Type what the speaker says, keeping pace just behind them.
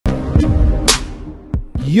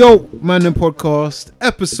Yo, Mandem podcast,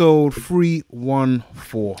 episode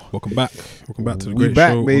 314. Welcome back to the We great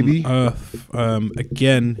back, show baby. on Earth.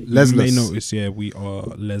 Again, you Lesless. may notice, we are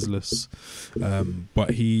lesless,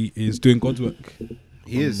 but he is doing God's work.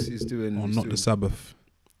 He's doing The Sabbath.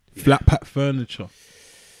 Flat pack furniture.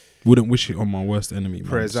 Wouldn't wish it on my worst enemy. Man.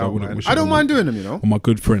 prayers So out, wouldn't man. wish I it don't on mind doing them, on my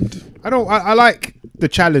good friend. I like the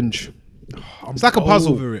challenge. It's like a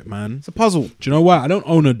puzzle. Over it, man. It's a puzzle. Do you know why? I don't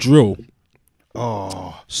own a drill.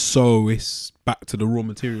 Oh, So it's back to the raw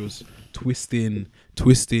materials, twisting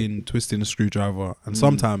the screwdriver, and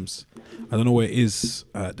sometimes I don't know where it is.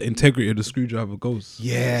 The integrity of the screwdriver goes.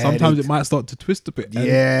 yeah. Sometimes it might start to twist a bit. And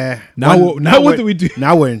Yeah. Now what do we do?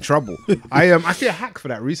 Now we're in trouble. I see a hack for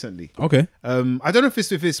that recently. Okay. I don't know if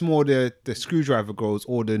it's more the screwdriver goes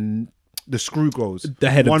or the screw goes. The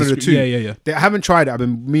head One of the the screw- two. Yeah. I haven't tried it. I've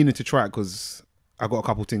been meaning to try it because I got a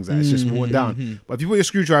couple things that it's just worn down. But if you put your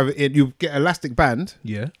screwdriver in, you get elastic band.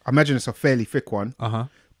 Yeah. I imagine it's a fairly thick one. Uh-huh.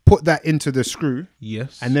 Put that into the screw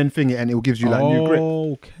Yes. and then finger it, and it will give you like new grip.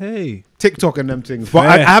 Okay. TikTok and them things. But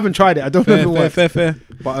I haven't tried it. I don't know if it works. Fair.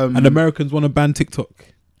 But And Americans want to ban TikTok.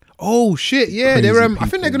 oh shit, yeah, Crazy they're I people,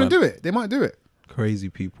 think they're gonna man. do it. They might do it. Crazy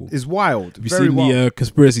people. It's wild. Have you Very seen wild. the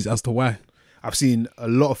conspiracies as to why? I've seen a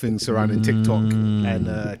lot of things surrounding TikTok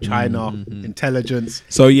and China intelligence.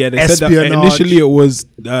 So yeah, they said that Espionage. initially it was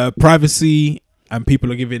privacy and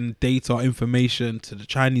people are giving data information to the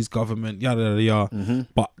Chinese government, yada yada yada.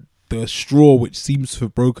 But the straw which seems to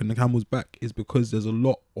have broken the camel's back is because there's a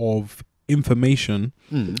lot of information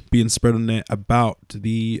being spread on there about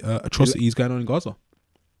the atrocities going on in Gaza.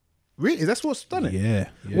 Really, is that what's done it? Yeah,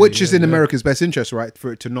 Which is in America's best interest, right?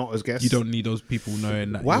 For it to not as guess. You don't need those people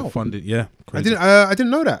knowing that Wow. you're funded. Yeah, I crazy. didn't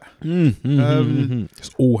know that. It's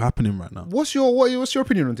all happening right now. What's your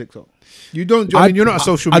opinion on TikTok? You don't. I mean, you're not a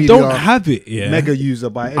social media. I don't have it. Yeah, mega user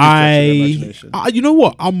by any stretch of the imagination. You know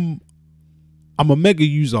what? I'm a mega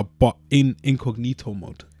user, but in incognito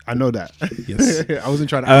mode. I know that. Yes. I wasn't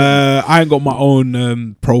trying to. I ain't got my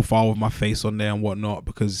own profile with my face on there and whatnot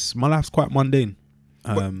because my life's quite mundane.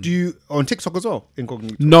 Do you on TikTok as well?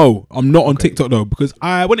 Incognito. No, I'm not on TikTok though because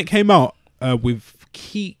when it came out with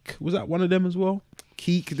Keek, was that one of them as well?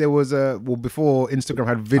 Keek, there was before Instagram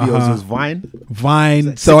had videos, it was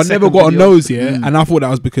Vine. So I never got on videos. those, and I thought that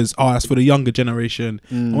was because that's for the younger generation.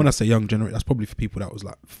 And when I say young generation, that's probably for people that was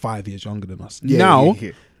like 5 years younger than us. Now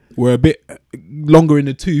we're a bit longer in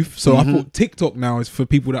the tooth, so I thought TikTok now is for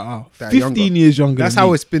people that are 15 years younger. That's than how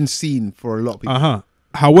me. it's been seen for a lot of people.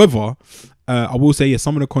 However, I will say,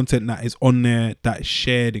 some of the content that is on there that is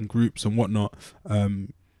shared in groups and whatnot,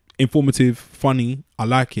 informative, funny, I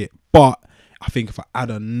like it. But I think if I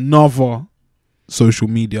add another social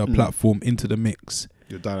media platform into the mix,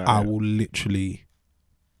 You're done. I will literally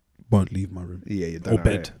won't leave my room. Yeah, you're done. Or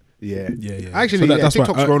bed. Yeah. So Actually, that's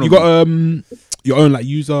TikTok's right. grown You on me. got your own like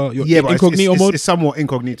user, your but incognito it's, mode. It's somewhat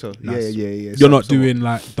incognito. Nice. Yeah. You're not doing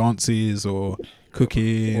like dances or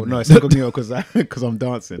cooking. Oh, no, it's incognito because I'm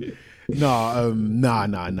dancing. No,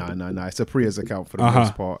 nah. It's a Priya's account for the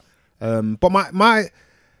most part. But my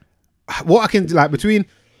what I can do, like between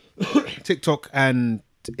TikTok and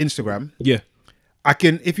Instagram, I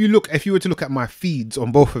can. If you were to look at my feeds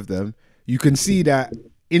on both of them, you can see that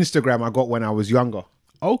Instagram I got when I was younger.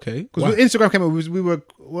 Okay, Because when Instagram came out, we were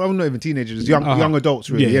not even teenagers, young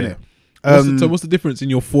adults, really, innit? So what's the difference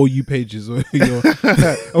in your For You pages or your?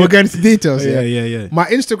 We're going into details. Yeah. My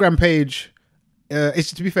Instagram page,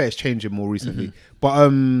 it's to be fair, it's changing more recently,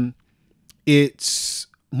 but it's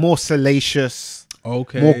more salacious, more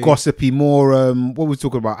gossipy, more what we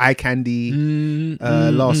talking about, eye candy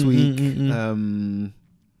last week.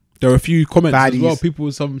 There are a few comments as well. Baddies. People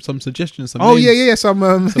with some suggestions. Some Oh names, some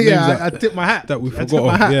names I tipped my hat that we I tipped forgot.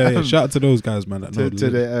 my hat. Yeah. Shout out to those guys, man. That know to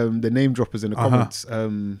the name droppers in the comments.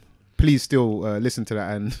 Please still listen to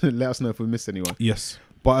that and let us know if we missed anyone. Yes.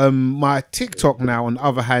 But my TikTok now, on the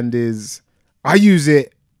other hand, is I use the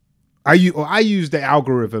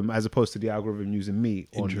algorithm as opposed to the algorithm using me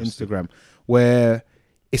on Instagram, where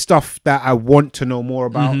it's stuff that I want to know more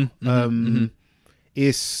about.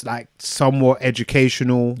 It's like somewhat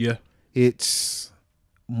educational. Yeah. It's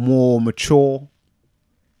more mature.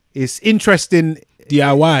 It's interesting.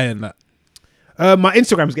 DIY and that. My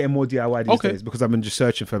Instagram's getting more DIY these days because I've been just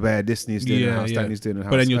searching for where this needs doing and how that needs doing.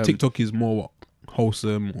 But then your TikTok is more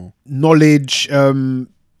wholesome or knowledge,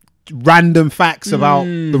 random facts about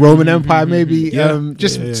the Roman Empire, maybe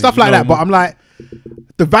stuff like that. But I'm like,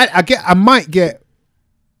 I might get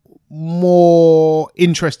more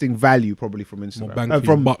interesting value probably from Instagram,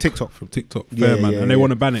 from TikTok. From TikTok, fair man. And they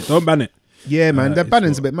want to ban it. Don't ban it. Yeah, man. That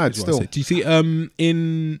banning's a bit mad still. Do you see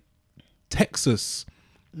in Texas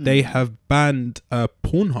they have banned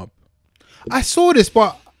Pornhub. I saw this,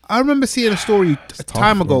 but I remember seeing a story a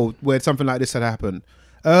time tough, ago where something like this had happened.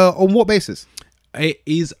 On what basis? It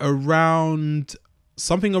is around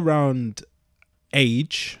something around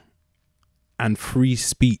age and free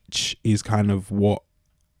speech is kind of what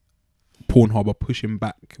Pornhub are pushing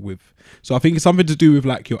back with. So I think it's something to do with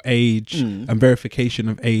like your age and verification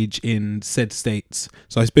of age in said states.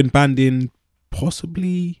 So it's been banned in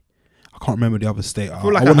possibly, I can't remember the other state. I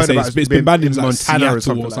like want to say it's been banned in like Montana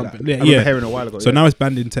Seattle or something. Yeah, I remember hearing a while ago. So now it's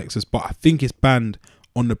banned in Texas, but I think it's banned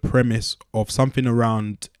on the premise of something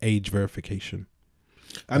around age verification.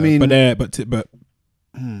 I mean, but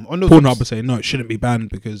on those Pornhub are saying no, it shouldn't be banned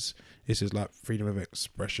because this is like freedom of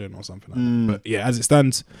expression or something like that. But yeah, as it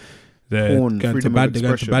stands, they're going to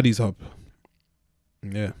Baddies Hub.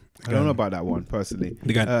 Yeah. I don't know about that one personally.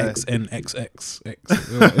 They're going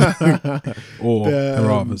XNXXX or there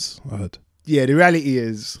are others, I heard. Yeah, the reality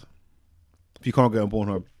is if you can't get on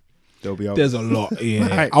Pornhub, there'll be others. There's a lot, yeah.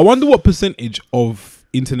 Like, I wonder what percentage of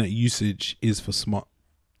internet usage is for smart.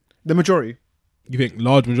 The majority. You think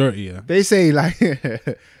large majority, yeah? They say like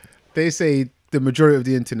they say the majority of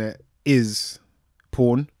the internet is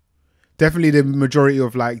porn. Definitely the majority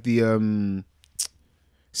of like the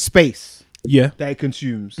space that it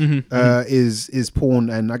consumes is porn,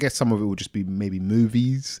 and I guess some of it will just be maybe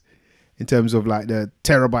movies in terms of like the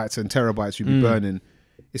terabytes and terabytes you'd be burning.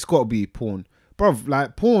 It's got to be porn, bruv.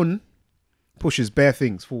 Like porn pushes bare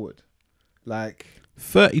things forward, like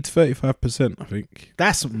 30 to 35%, I think.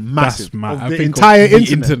 That's massive. That's mad. Of I the think entire of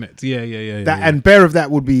the internet. Yeah. That and bare of that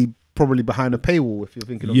would be probably behind a paywall if you're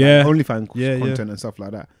thinking of like OnlyFans content and stuff like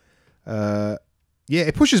that.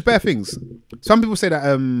 It pushes bare things. Some people say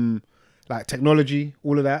that like technology,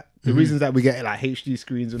 all of that. The reasons that we get like HD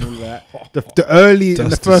screens and all of that. The early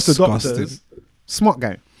and the first adopters, smart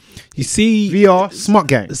gang. You see, VR, smart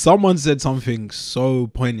gang. Someone said something so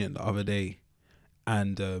poignant the other day,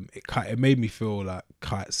 and it made me feel like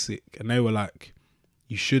quite sick. And they were like,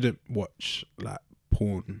 "You shouldn't watch like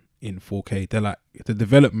porn in 4K." They're like, the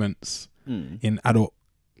developments in adult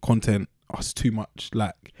content are too much.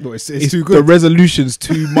 Like, no, it's too good. The resolution's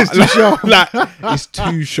too much. It's too sharp. Like, it's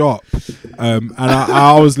too sharp. And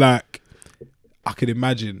I was like, I could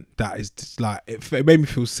imagine that is just like it made me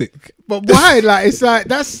feel sick. But why? Like it's like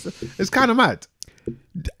it's kind of mad.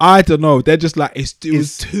 I don't know. They're just like it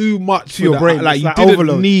was too much to your brain. Like it's you like didn't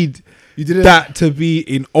overload. need that to be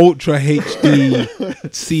in ultra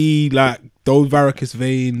HD. See like those varicose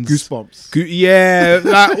veins, goosebumps.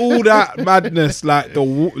 Like all that madness, like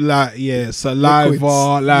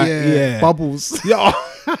saliva, liquids. Bubbles.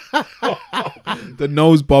 The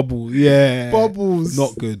nose bubble, bubbles.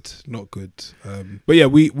 Not good. But yeah,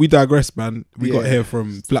 we digress, man. We got here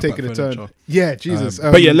from Flatback taking a Furniture. turn. Yeah, Jesus.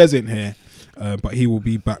 But yeah, Les in here. But he will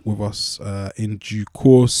be back with us in due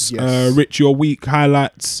course. Yes. Rich, your week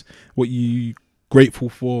highlights. What you grateful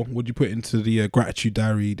for? What you put into the gratitude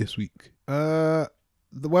diary this week? The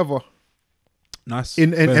weather. Nice.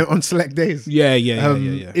 In on select days. Yeah.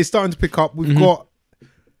 It's starting to pick up. We've got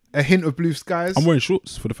a hint of blue skies. I'm wearing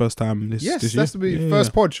shorts for the first time this year. That's to be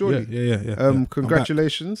first pod, surely. Yeah.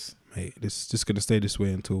 Congratulations. Mate, this just gonna stay this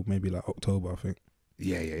way until maybe like October, I think.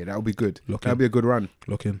 Yeah, that'll be good. Lock that'll in. be a good run.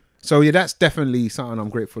 Lock in. So yeah, that's definitely something I'm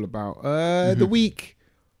grateful about. The week,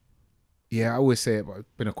 I always say it, but it's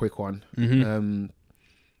been a quick one.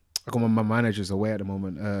 I got my managers away at the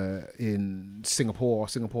moment in Singapore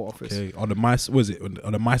office. Okay, on the mice, was it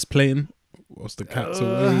on the mice plane? What's the cats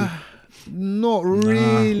away? Not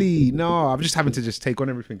really. No, I'm just having to just take on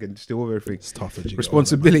everything and just deal with everything. It's tough.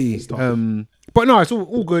 Responsibility. But no, it's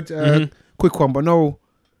all good. Quick one, but no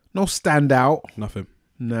standout. Nothing.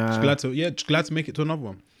 Nah. Just glad to make it to another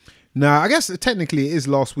one. Nah, I guess technically it is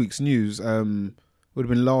last week's news. Would have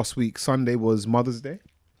been last week. Sunday was Mother's Day.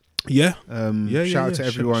 Yeah. Shout out to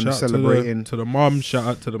everyone celebrating. To the moms. Shout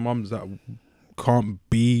out to the moms that can't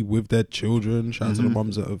be with their children. Shout out to the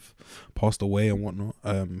moms that have passed away and whatnot.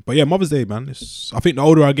 But yeah, Mother's Day, man. I think the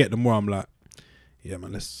older I get, the more I'm like, yeah,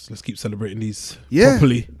 man. Let's keep celebrating these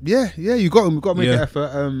properly. Yeah. You got them. We've got to make an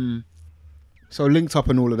effort. So linked up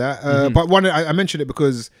and all of that. But I mentioned it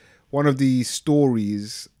because one of the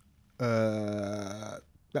stories that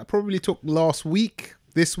probably took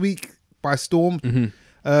this week by storm.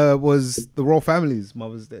 Was the royal family's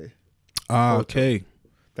Mother's Day. Okay.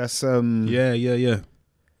 That's yeah.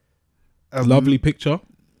 Lovely picture.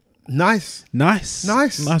 Nice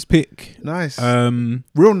pic. Nice.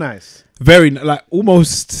 Real nice. Very like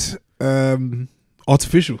almost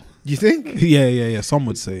artificial. You think? Yeah. Some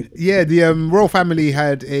would say. Yeah, the royal family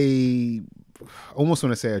had a almost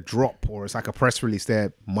want to say a drop, or it's like a press release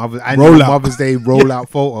there. Mother's Day rollout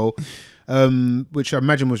photo, which I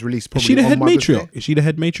imagine was released probably. Is she the on head Mother's matriarch? Day. Is she the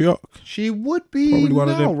head matriarch? She would be Probably one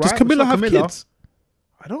now, of them. right? Does Camilla have kids?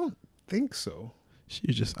 I don't think so.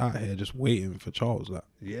 She's just out here just waiting for Charles. Like,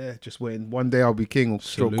 Yeah, just waiting. One day I'll be king or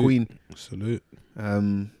stroke queen. Salute.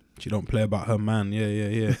 Um, She don't play about her man.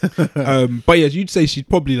 Yeah. But yeah, you'd say she's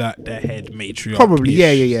probably like the head matriarch. Probably,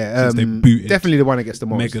 yeah. Since they booted Definitely the one that gets the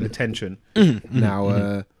most Meghan. attention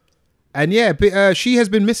now. And yeah, but, she has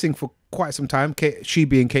been missing for quite some time. She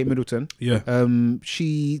being Kate Middleton. Yeah.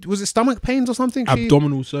 She was it stomach pains or something?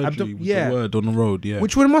 Abdominal surgery. Was yeah. the word on the road. Yeah.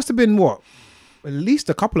 Which must have been what, at least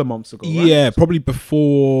a couple of months ago. Right? Yeah, probably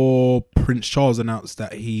before Prince Charles announced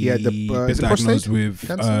that he is been it diagnosed prostate with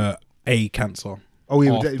cancer? a cancer. Oh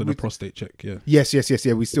yeah, After the prostate check. Yeah. Yes.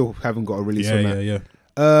 Yeah, we still haven't got a release on that.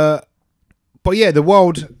 Yeah. But yeah,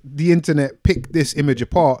 the internet picked this image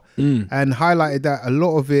apart and highlighted that a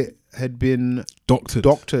lot of it had been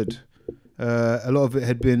doctored. A lot of it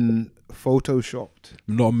had been photoshopped.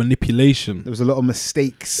 A lot of manipulation. There was a lot of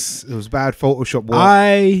mistakes. It was bad Photoshop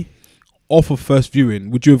work. Off of first viewing,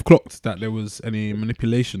 would you have clocked that there was any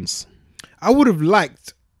manipulations? I would have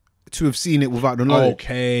liked to have seen it without the knowledge.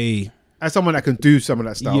 Okay. As someone that can do some of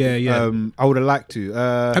that stuff, I would have liked to.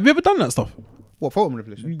 Have you ever done that stuff? What, photo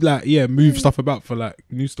manipulation? Like, move stuff about for like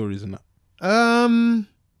news stories and that.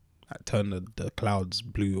 Like turn the clouds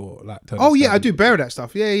blue or like. Turn Oh yeah, I do bear that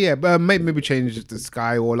stuff. Yeah. But maybe change the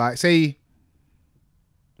sky or like say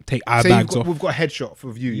take eye bags off. We've got a headshot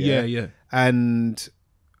of you. Yeah. And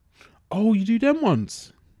oh, you do them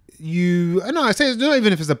ones. I say it's not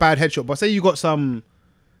even if it's a bad headshot, but say you got some,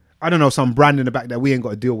 I don't know, some brand in the back that we ain't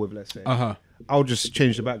got to deal with. Let's say. I'll just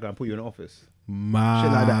change the background, put you in the office. Mad.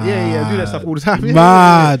 Shit like that. Yeah, I do that stuff all the time.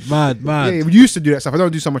 Mad. Yeah, we used to do that stuff. I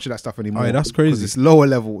don't do so much of that stuff anymore. Oh, that's crazy. It's lower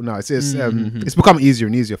level. No, it's become easier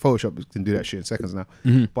and easier. Photoshop can do that shit in seconds now.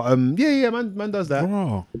 But man does that.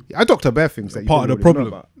 Bro. I doctor bare things that you part of the problem.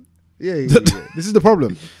 About. Yeah. This is the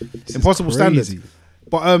problem. Impossible standards.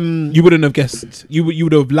 But you wouldn't have guessed. You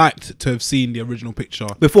would have liked to have seen the original picture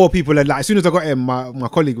before people had, like, as soon as I got him, my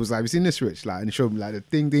colleague was like, "Have you seen this, Rich?" Like, and he showed me like the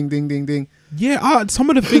ding, ding, ding, ding, ding. Yeah, some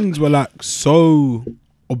of the things were like so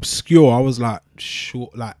obscure. I was like, sure,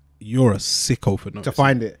 like you're a sicko for not to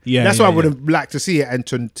find it. Yeah, that's why I would have liked to see it and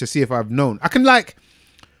to see if I've known. I can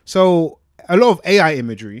so a lot of AI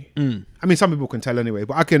imagery. I mean, some people can tell anyway,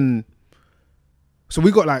 but I can. So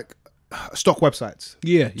we got like stock websites.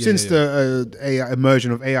 Since the AI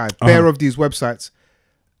immersion of AI, bare of these websites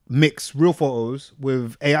mix real photos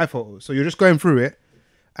with AI photos. So you're just going through it,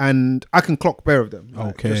 and I can clock bare of them.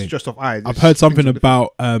 Okay, just off eye. I've heard something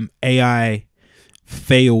about AI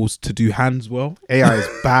fails to do hands well. AI is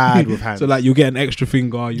bad with hands. So like you'll get an extra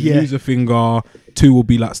finger, you lose a finger, two will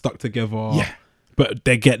be like stuck together. Yeah, but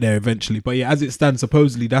they get there eventually. But yeah, as it stands,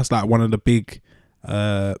 supposedly that's like one of the big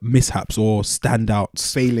mishaps or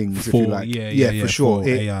standouts, failings, if you like. For sure.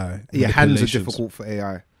 AI. Hands are difficult for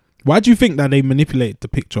AI. Why do you think that they manipulate the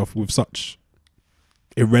picture with such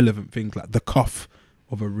irrelevant things like the cuff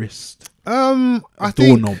of a wrist, I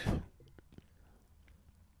doorknob? think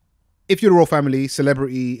if you're the royal family,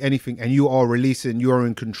 celebrity, anything, and you're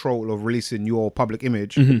in control of releasing your public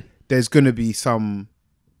image, there's going to be some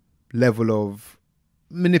level of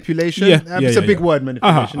manipulation. It's a big word,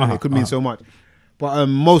 manipulation. It could mean so much. But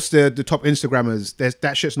most of the top Instagrammers,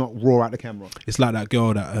 that shit's not raw at the camera. It's like that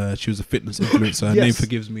girl that she was a fitness influencer. Her name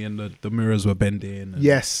forgives me, and the mirrors were bending.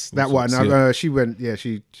 Yes, that one. She went. Yeah,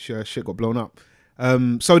 her shit got blown up.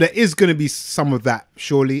 So there is going to be some of that,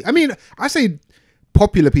 surely. I mean, I say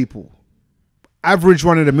popular people, average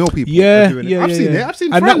run-of-the-mill people. Are doing it. I've seen it. I've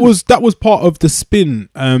seen, and friends. that was part of the spin.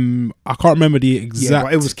 I can't remember the exact.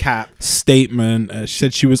 But it was cap statement. She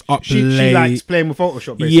said she was up late. She likes playing with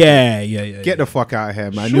Photoshop. Basically. Yeah. Get the fuck out of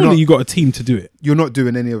here, man. Surely you got a team to do it. You're not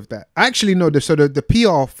doing any of that. Actually, no. So the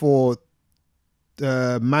PR for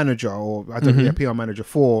the manager, or I don't know, PR manager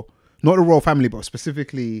for not the royal family, but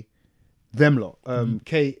specifically them lot.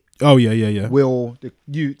 Kate. Oh yeah. Will, the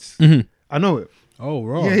Utes. I know it. Oh,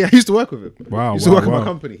 right. Yeah, I used to work with him. Wow. He used to work in my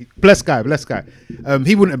company. Blessed guy.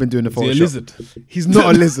 He wouldn't have been doing the Photoshop. Is he a lizard? He's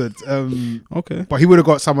not a lizard. Okay. But he would have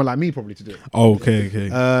got someone like me probably to do it. Oh,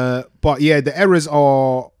 okay. But yeah, the errors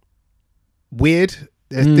are weird.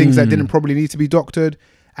 There's things that didn't probably need to be doctored.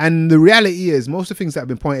 And the reality is, most of the things that have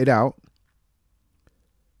been pointed out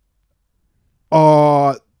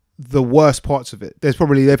are the worst parts of it. They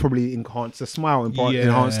probably enhance the smile and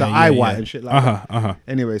enhance the eye white and shit like that.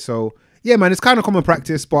 Anyway, so yeah, man, it's kind of common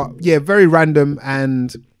practice, but yeah, very random,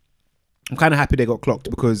 and I'm kind of happy they got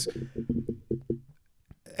clocked because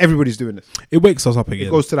everybody's doing this. It wakes us up again.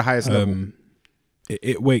 It goes to the highest level.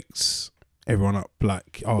 it wakes everyone up.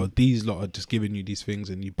 Like, oh, these lot are just giving you these things,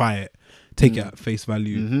 and you buy it, take it at face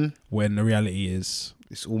value. When the reality is,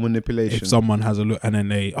 it's all manipulation. If someone has a look and then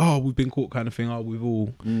we've been caught kind of thing. Oh, we've all.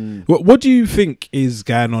 What do you think is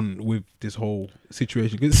going on with this whole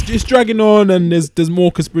situation? Because it's dragging on, and there's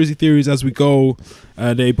more conspiracy theories as we go.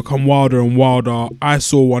 They become wilder and wilder. I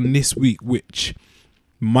saw one this week which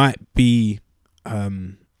might be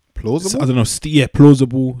plausible. I don't know.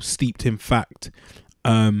 Plausible, steeped in fact.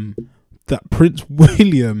 That Prince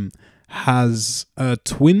William has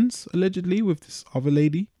twins allegedly with this other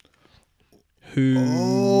lady. Who?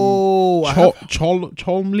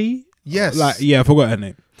 Cholmley? Yes. I forgot her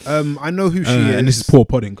name. I know who she is. And this is poor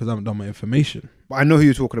pudding because I haven't done my information. But I know who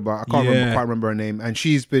you're talking about. I can't remember her name. And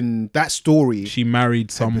she's been that story. She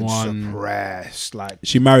married someone. Suppressed. Like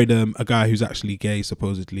she married a guy who's actually gay,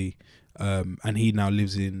 supposedly, and he now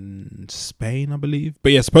lives in Spain, I believe.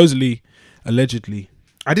 But yeah, supposedly, allegedly.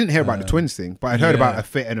 I didn't hear about the twins thing, but I'd heard about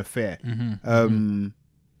an affair.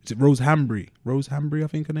 Is it Rose Hambry? Rose Hambry, I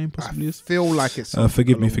think her name possibly is. I feel like it's.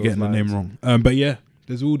 Forgive me for getting the name wrong. But yeah,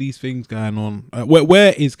 there's all these things going on.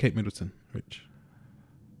 Where is Kate Middleton, Rich?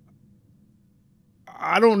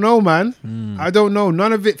 I don't know, man. I don't know.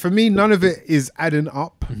 None of it, for me, none of it is adding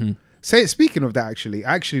up. Speaking of that, actually,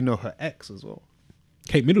 I actually know her ex as well.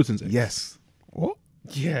 Kate Middleton's ex? Yes. What?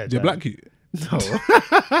 Yeah. Is it black cute? No.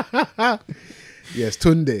 Yes,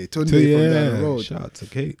 Tunde from down the road. Shout out to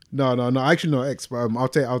Kate. No. I actually know ex, but I'll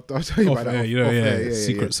tell you about that.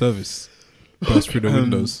 Secret Service burst through the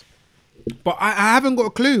windows. But I haven't got a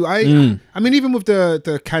clue. I mean, even with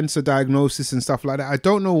the cancer diagnosis and stuff like that, I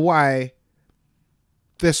don't know why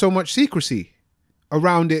there's so much secrecy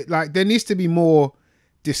around it. Like, there needs to be more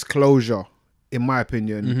disclosure, in my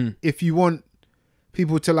opinion. If you want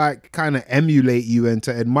people to like kind of emulate you and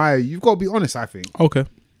to admire you, you've got to be honest, I think. Okay.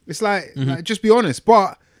 It's like just be honest.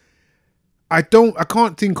 But I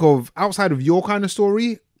can't think of, outside of your kind of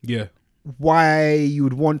story, why you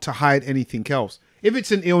would want to hide anything else. If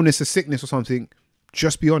it's an illness, a sickness or something,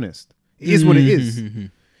 just be honest. It is what it is,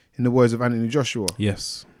 in the words of Anthony Joshua.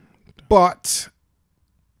 Yes. But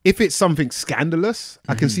if it's something scandalous,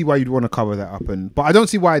 I can see why you'd want to cover that up. But I don't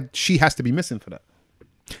see why she has to be missing for that.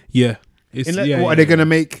 Yeah. Are they going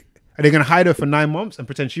to hide her for 9 months and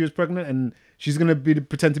pretend she was pregnant and she's going to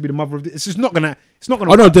pretend to be the mother of this? It's just not going to.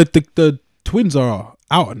 Oh no, the twins are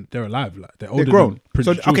out and they're alive. Like they're older. They're grown.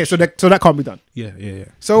 So that can't be done. Yeah.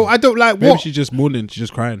 So I don't like. Maybe she's just mourning. She's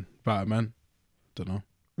just crying about it, man. Don't know.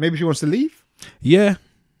 Maybe she wants to leave. Yeah.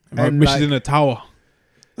 Maybe she's in a tower.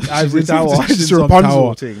 Ivory tower. It's a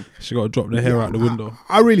Rapunzel thing. She got to drop the hair out the window.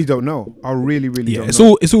 I really don't know. I really don't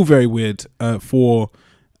know. It's all very weird for,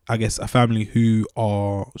 I guess, a family who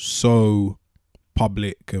are so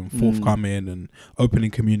public and forthcoming and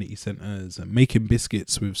opening community centers and making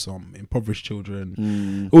biscuits with some impoverished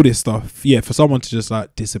children, all this stuff. Yeah, for someone to just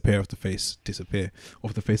like disappear off the face of the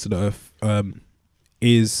earth,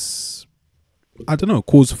 is, I don't know,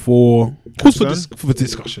 cause for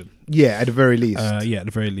discussion. Yeah, at the very least. At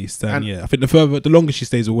the very least. And I think the longer she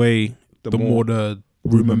stays away, the more the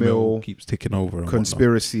rumor mill keeps ticking over. And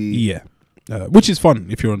conspiracy. Yeah. Which is fun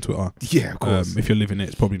if you're on Twitter. Yeah, of course. If you're living it,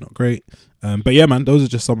 it's probably not great. But yeah, man, those are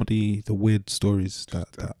just some of the weird stories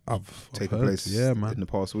that I've taken heard. place in the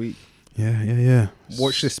past week. Yeah.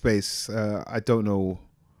 Watch this space. I don't know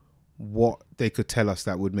what they could tell us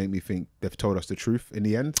that would make me think they've told us the truth in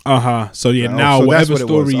the end. So yeah, now whatever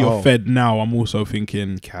story you're fed now, I'm also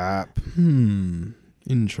thinking cap.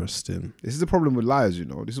 Interesting. This is the problem with liars, you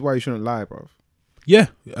know. This is why you shouldn't lie, bro. Yeah.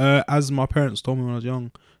 As my parents told me when I was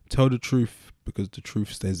young, tell the truth because the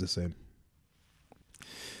truth stays the same.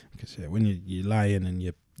 Because when you're lying and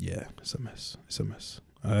it's a mess.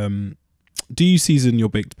 Do you season your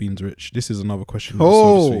baked beans, Rich? This is another question.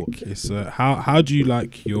 This week. It's how do you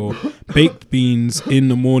like your baked beans in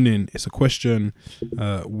the morning? It's a question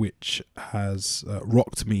which has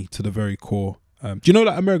rocked me to the very core. Do you know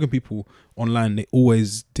that American people online, they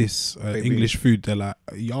always diss English food? They're like,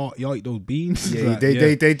 y'all eat those beans? Yeah,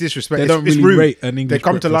 they disrespect. They don't really rate an English They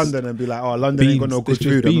come breakfast. to London and be like, oh, London ain't got no good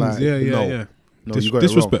food. Beans. I'm like, yeah. No, you got it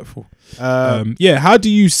disrespectful. How do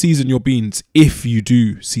you season your beans, if you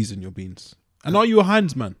do season your beans? And are you a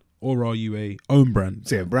Heinz man or are you a own brand?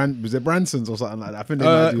 Was it Branson's or something like that? I think they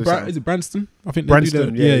might do something. Is it Branston? I think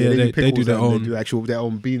Branston. They do their own. They do their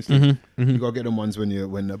own beans. You gotta get them ones when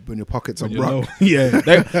your pockets are broke.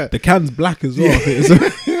 The can's black as well.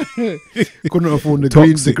 Couldn't afford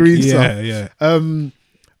the green stuff.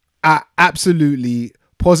 I absolutely,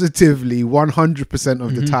 positively, 100%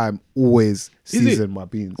 of the time, always season my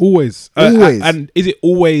beans. Always. Always. And is it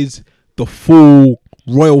always the full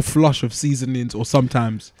royal flush of seasonings, or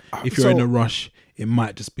sometimes if you're in a rush, it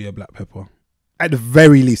might just be a black pepper. At the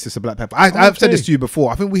very least, it's a black pepper. I've said this to you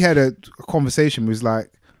before. I think we had a conversation. It was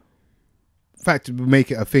like, in fact, we make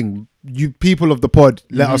it a thing. You people of the pod,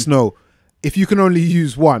 let us know if you can only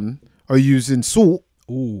use one, or using salt,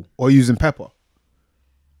 or using pepper.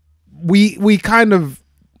 We kind of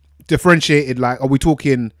differentiated. Like, are we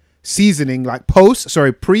talking seasoning, like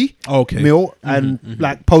pre meal and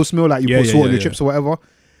like post meal, like you put salt on your chips or whatever?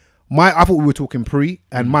 I thought we were talking pre,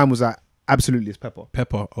 and mine was like, absolutely, it's pepper.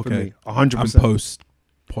 Pepper, okay, 100%. And post,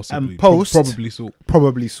 possibly. And post,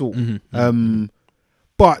 probably salt.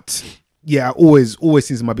 But yeah, always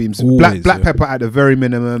season my beans. Black pepper at the very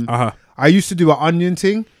minimum. I used to do an onion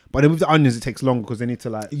thing, but then with the onions it takes longer because they need to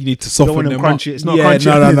like. You need to soften them crunchy. up. It's not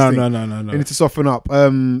crunchy. No. They need to soften up.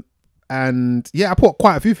 And yeah, I put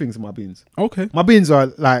quite a few things in my beans. Okay, my beans are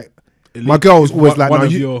like. My girl's always like, no,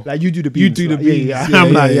 you do the beans. You do the beans. Yeah.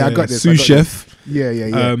 I'm like, I got this. Sous chef.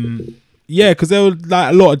 Yeah. Yeah, because there were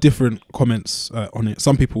like a lot of different comments on it.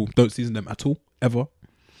 Some people don't season them at all, ever.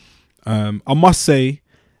 I must say,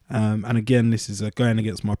 and again, this is going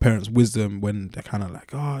against my parents' wisdom when they're kind of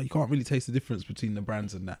like, you can't really taste the difference between the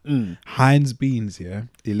brands and that. Heinz beans,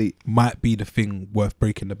 elite, might be the thing worth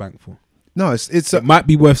breaking the bank for. No, it might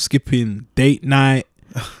be worth skipping date night,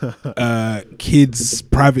 kids'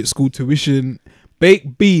 private school tuition.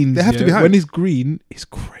 Baked beans, they have to be Heinz. When it's green, it's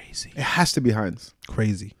crazy. It has to be Heinz.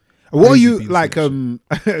 Crazy. What are you like?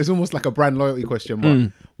 It's almost like a brand loyalty question.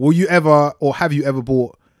 But will you ever, or have you ever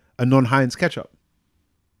bought a non-Heinz ketchup?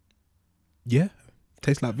 Yeah,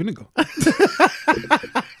 tastes like vinegar. I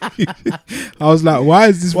was like, why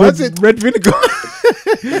is this red vinegar?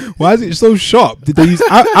 Why is it so sharp? Did they use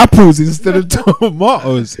apples instead of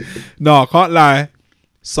tomatoes? No, I can't lie.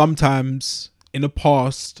 Sometimes in the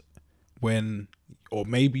past, or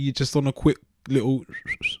maybe you're just on a quick little,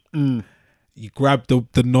 you grab the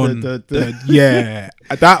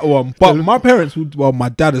that one. But my parents would, my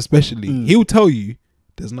dad especially, he'll tell you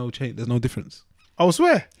there's no change, there's no difference. I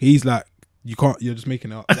swear. He's like, you can't, you're just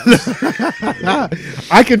making it up.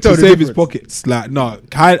 I can tell to save his pockets. Like, no,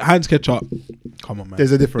 Heinz ketchup, come on, man.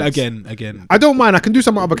 There's a difference. Again. I don't mind. I can do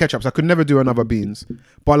some other ketchups. I could never do another beans.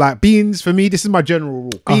 But like beans, for me, this is my general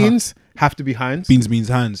rule. Beans have to be Heinz. Beans means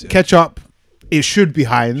Heinz. Yeah. Ketchup, it should be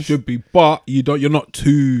Heinz. Should be, but you're not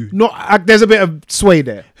too. There's a bit of sway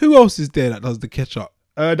there. Who else is there that does the ketchup?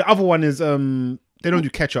 The other one is they don't do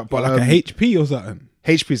ketchup, but like a HP or something.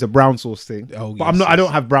 HP is a brown sauce thing. Oh, but I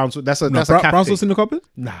don't have brown sauce. That's a brown sauce in the cupboard.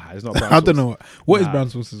 Nah, it's not brown sauce. I don't know what is brown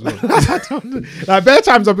sauce as well. I don't know. Like bare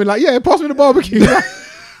times I've been like, yeah, pass me the barbecue.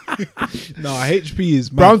 No, HP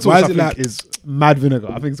is mad. Brown sauce. Is mad vinegar.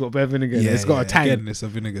 I think it's got bare vinegar. Yeah, it's got a tang. Again, it's a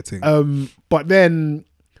vinegar thing. But then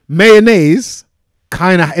mayonnaise,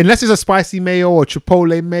 kind of, unless it's a spicy mayo or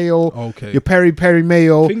chipotle mayo. Okay. Your peri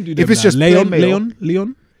mayo. If it's just Leon.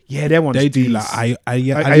 Yeah, that one's they do like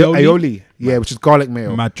aioli. Yeah, which is garlic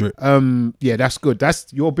mayo. Mad drip. Yeah, that's good.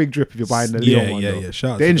 That's your big drip if you're buying the Leon one. Yeah.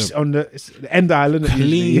 Shout out to on the end island.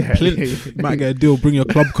 Clean. Might get a deal. Bring your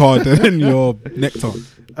club card and your nectar.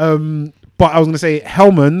 But I was gonna say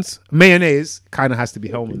Hellman's mayonnaise kind of has to be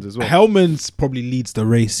Hellman's as well. Hellman's probably leads the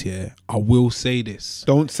race here. I will say this.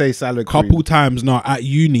 Don't say salad. Couple times now at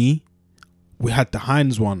uni, we had the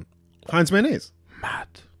Heinz one. Heinz mayonnaise. Mad.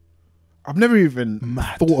 I've never even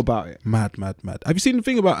thought about it. Mad. Have you seen the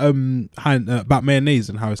thing about about mayonnaise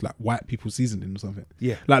and how it's like white people seasoning or something?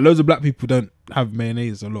 Yeah. Like loads of black people don't have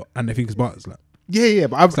mayonnaise a lot and they think it's butter. It's like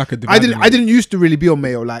but I didn't used to really be on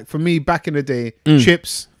mayo. Like for me back in the day,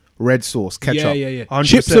 chips, red sauce, ketchup. Yeah. 100%.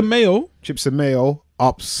 Chips and mayo.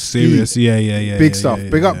 Ups. Serious. Yeah. Big stuff.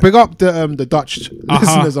 Big up the Dutch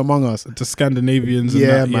listeners among us. The Scandinavians and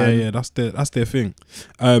that. Man. Yeah, that's their thing.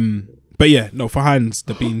 But yeah, no, for Heinz,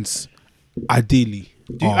 the beans ideally.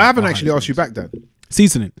 I haven't actually asked you back then.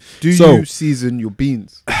 Seasoning. Do you season your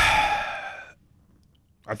beans? I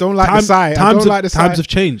don't like the side. Times have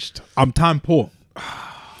changed. I'm time poor.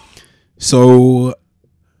 So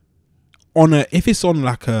if it's on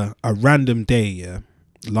like a random day,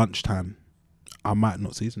 lunchtime, I might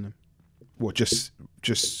not season them. What, just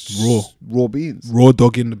raw beans? Raw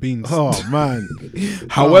dog in the beans. Oh man.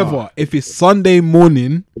 However, if it's Sunday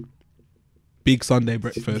morning, big Sunday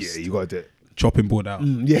breakfast. Yeah, you gotta do it. Chopping board out.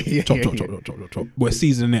 Chop. We're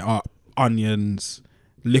seasoning it up. Onions,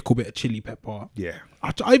 little bit of chili pepper. Yeah.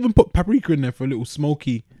 I even put paprika in there for a little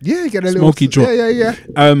smoky. Yeah, get a smoky little drop.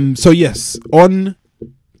 Yeah. So yes, on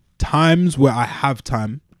times where I have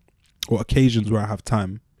time, or occasions where I have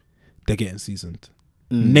time, they're getting seasoned.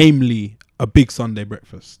 Namely, a big Sunday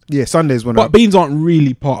breakfast. Yeah, Sundays when. But beans aren't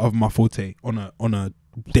really part of my forte on a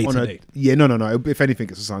day to day. Yeah, no. If anything,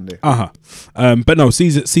 it's a Sunday. But no,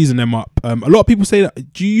 season them up. A lot of people say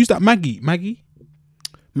that. Do you use that Maggie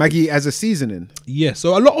as a seasoning? Yeah.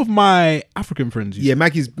 So a lot of my African friends use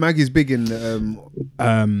Maggie's big in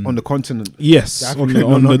on the continent. Yes, on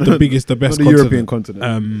the biggest, the best, the European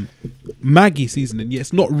continent. Maggie seasoning. Yeah,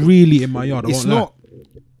 it's not really in my yard. I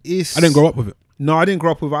didn't grow up with it. No, I didn't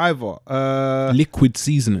grow up with it either. Liquid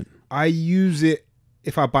seasoning. I use it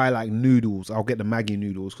if I buy like noodles. I'll get the Maggie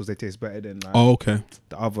noodles because they taste better than like the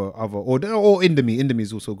other or Indomie. Indomie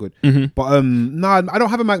is also good. But I don't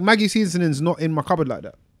have a Maggie seasonings not in my cupboard like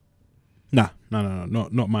that. No,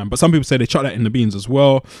 not mine. But some people say they chuck that in the beans as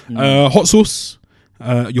well. Hot sauce,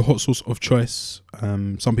 your hot sauce of choice.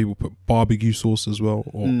 Some people put barbecue sauce as well,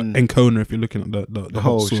 or Encona if you're looking at the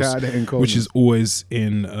hot sauce, which is always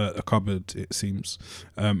in a cupboard, it seems.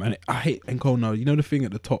 And I hate Encona. You know the thing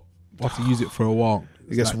at the top after you use it for a while.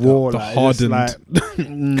 It gets like raw, the hardened,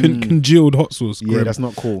 congealed hot sauce. Yeah, that's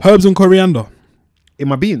not cool. Herbs and coriander in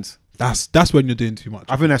my beans. That's when you're doing too much.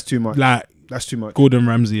 I think that's too much. Like that's too much. Gordon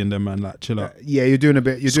Ramsay and them, man. Like chill out. Yeah, you're doing a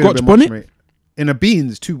bit. You're Scotch doing a bit bonnet? much, mate. In a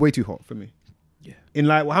beans, way too hot for me. Yeah. In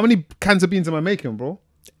like, how many cans of beans am I making, bro?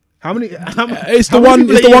 How many? It's the one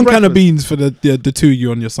can of beans for the two of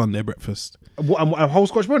you on your Sunday breakfast. A whole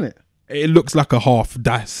Scotch bonnet. It looks like a half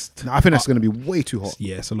diced. No, I think that's going to be way too hot.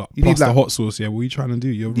 Yeah, it's a lot. You Plus need the hot sauce. Yeah, what are you trying to do?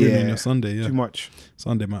 You're ruining your Sunday. Yeah, too much.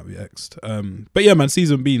 Sunday might be exed. But yeah, man,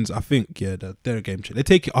 seasoned beans. I think they're a game changer. They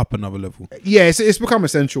take it up another level. Yeah, it's become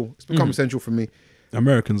essential. It's become essential for me.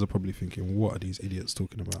 Americans are probably thinking, what are these idiots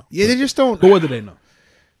talking about? Yeah, they just don't. But what do they know?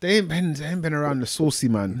 They ain't been around the saucy,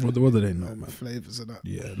 man. What do they know, man? Flavors of that.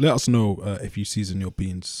 Yeah, let us know if you season your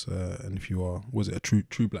beans and if you are, was it a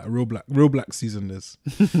true black, real black seasoners?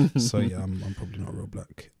 So yeah, I'm probably not real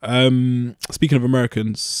black. Speaking of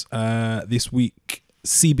Americans, this week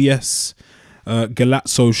CBS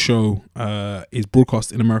Galazzo show is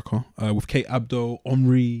broadcast in America with Kate Abdo,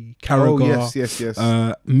 Omri, Carragher, yes.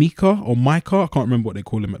 Micah, I can't remember what they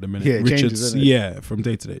call him at the minute. Yeah, it Richards, changes, from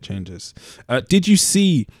day to day it changes. Did you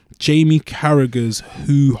see Jamie Carragher's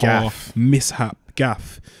hoo-ha mishap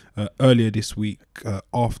gaff earlier this week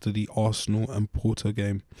after the Arsenal and Porto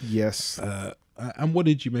game? Yes. And what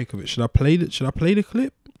did you make of it? Should I play the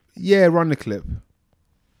clip? Yeah, run the clip.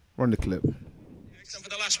 For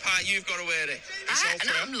the last part, you've got to wear it.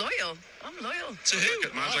 I'm loyal. To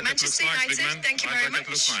who? Manchester United. Thank you very much.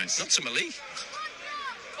 Nice. Not to Malik.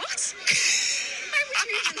 What? Why would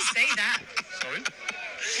you even say that? Sorry.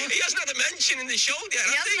 He hasn't had a mention in the show yet.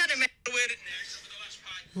 He hasn't had a mention. Wear it next for the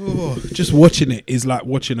last part. Just watching it is like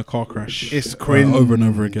watching a car crash. It's cringe over and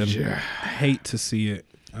over again. I hate to see it.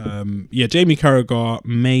 Jamie Carragher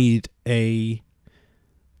made a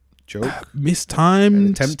joke,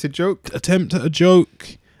 mistimed attempt at a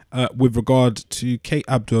joke with regard to Kate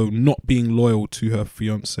Abdo not being loyal to her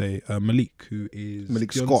fiance Malik, who is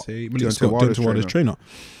Malik Scott, Deontay Wilder's trainer.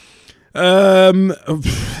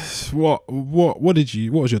 What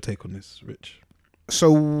was your take on this, Rich?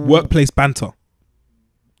 So workplace banter.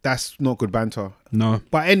 That's not good banter. No,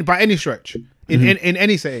 by any stretch. In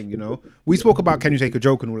any setting, you know, we spoke about can you take a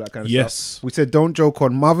joke and all that kind of stuff. We said don't joke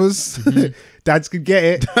on mothers. Dads could get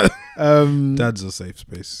it. Dad's a safe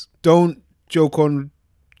space. Don't joke on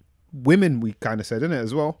women. We kind of said, innit,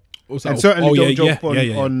 as well. And certainly don't joke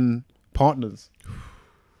on partners.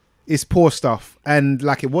 It's poor stuff, and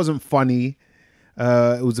like it wasn't funny.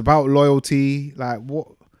 It was about loyalty. Like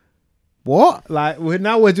what? Like we're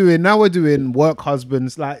doing work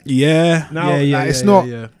husbands. Like it's not.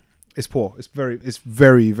 Yeah. It's poor. It's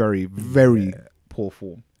very, very, very poor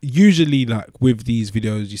form. Usually, like with these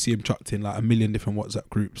videos, you see them chucked in like a million different WhatsApp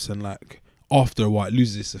groups, and like after a while, it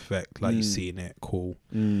loses its effect. Like you're seeing it, cool.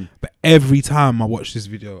 But every time I watch this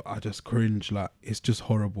video, I just cringe. Like it's just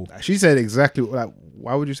horrible. She said exactly like,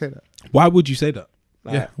 why would you say that? Why would you say that?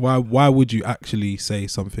 Like, Why would you actually say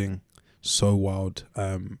something so wild?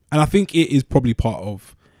 And I think it is probably part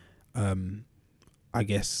of I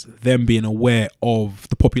guess them being aware of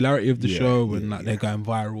the popularity of the show and like they're going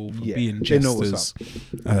viral for being jesters.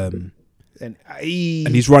 And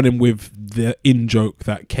he's running with the in-joke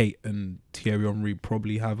that Kate and Thierry Henry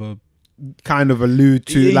probably have a kind of allude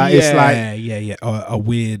to. Like it's like a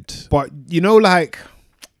weird, but you know, like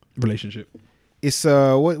relationship. It's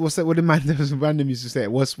what's that? What the Mandem used to say?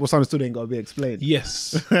 What's understood ain't got to be explained.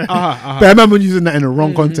 Yes, but I remember using that in the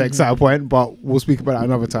wrong context at a point. But we'll speak about that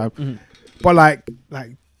another time. But like,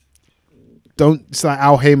 don't. It's like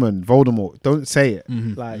Al Heyman, Voldemort. Don't say it.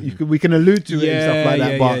 Like we can allude to it and stuff like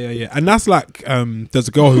that. But And that's like, there's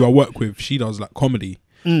a girl who I work with. She does like comedy,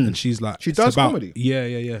 and she's like, She it's does about, comedy. Yeah.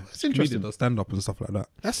 It's interesting. Does stand up and stuff like that.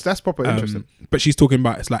 That's proper interesting. But she's talking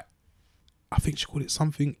about, it's like, I think she called it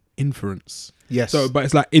something inference. Yes. So, but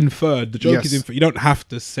it's like inferred. The joke is Yes. inferred. You don't have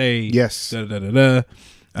to say Yes. Da, da, da, da.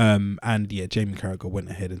 And yeah, Jamie Carragher went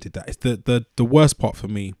ahead and did that. It's the worst part for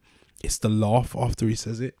me. It's the laugh after he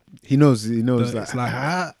says it. He knows. It's like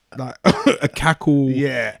a cackle.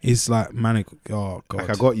 Yeah. It's like manic. Oh god. Like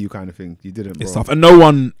I got you kind of thing. You didn't, bro. It's tough. And no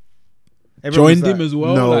one Everyone joined was him like, as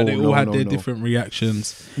well. No, Like they all had no, their no. different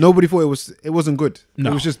reactions. Nobody thought it wasn't good. No.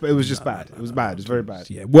 It was just bad. It was bad. It was very bad.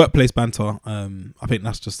 Yeah, workplace banter. I think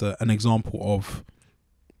that's just an example of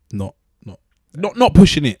not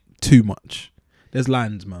pushing it too much. There's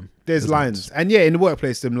lines, man. There's lines. And yeah, in the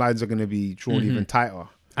workplace, them lines are going to be drawn even tighter.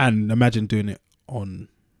 And imagine doing it on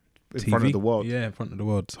In TV. front of the world. Yeah, in front of the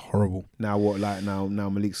world. It's horrible. Now what? Like now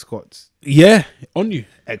Malik Scott's Yeah, on you.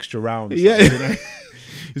 extra rounds. Yeah. Like, you know?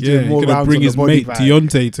 He's doing more he's gonna rounds bring on his the body mate bag.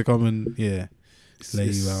 Deontay to come and lay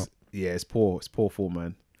you out. Yeah, it's poor. It's poor form,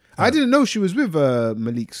 man. I didn't know she was with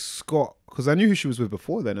Malik Scott because I knew who she was with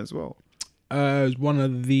before then as well. It was one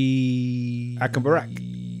of the Akan Barak.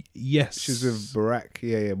 Yes, She was with Barack.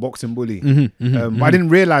 Yeah, boxing bully. Mm-hmm, But I didn't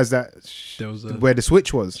realize that There was where the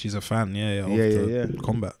switch was. She's a fan. Yeah. Yeah.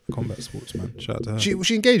 Combat sports, man. Shout out to her. Was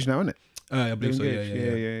she engaged now, isn't it? I believe so.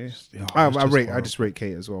 Engaged. Yeah. I just rate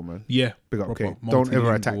Kate as well, man. Yeah, Big up proper. Kate. Don't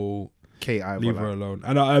ever attack Multilingual, Kate either. Leave her Like. alone.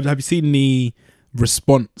 And have you seen the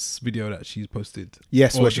response video that she's posted?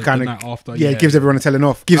 Yes, Or where she the kind night of after, gives everyone a telling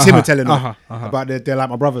off. Gives him a telling off about they're like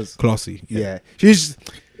my brothers. Classy. Yeah. She's.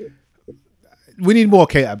 We need more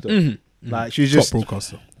Kate Abdul. Like she's Top just.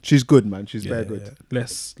 broadcaster. She's good, man. She's very good. Yeah.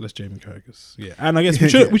 Less Jamie Carragher. Yeah, and I guess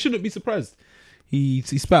we shouldn't be surprised. He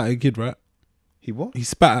spat at a kid, right? He what? He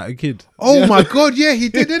spat at a kid. Oh my god! Yeah, he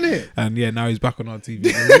did, didn't it? And yeah, now he's back on our TV.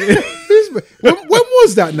 when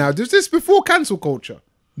was that? Now, was this before cancel culture?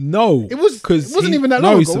 No, It was- because it wasn't even that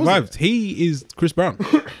long he ago, was survived. He is Chris Brown.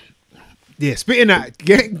 Yeah, spitting at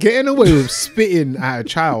getting away with spitting at a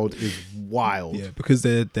child is wild. Yeah, because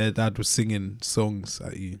their dad was singing songs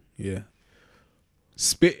at you. Yeah,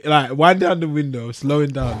 spit like wind down the window, slowing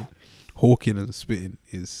down, hawking and spitting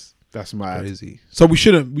is That's mad. crazy. So we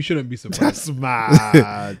shouldn't be surprised That's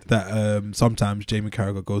mad. that sometimes Jamie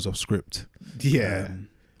Carragher goes off script. Yeah.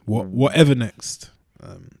 Whatever next.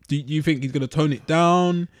 Do you think he's gonna tone it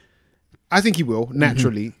down? I think he will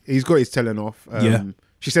naturally. He's got his telling off. Yeah.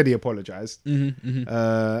 She said he apologized.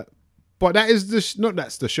 But that is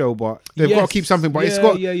that's the show. But they've got to keep something. But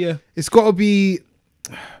it's got to be.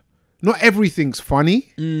 Not everything's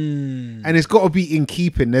funny, and it's got to be in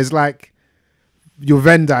keeping. There's like your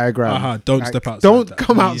Venn diagram. Don't like, step outside. Don't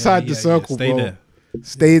come outside the circle, Stay bro. there.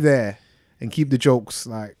 Stay there, and keep the jokes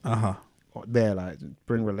like there. like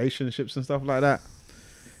bring relationships and stuff like that.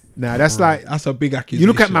 Nah, that's like That's a big accusation. you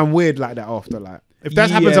look at man weird like that after like if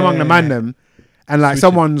that happens Yeah. among the Mandem and like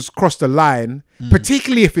someone's crossed the line,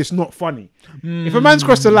 particularly if it's not funny. If a man's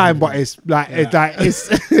crossed the line but it's like it's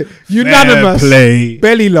unanimous play.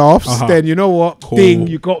 belly laughs, then you know what? Cool. Ding,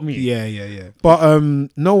 you got me. Yeah. But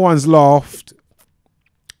no one's laughed.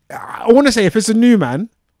 I want to say if it's a new man,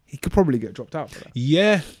 he could probably get dropped out for that.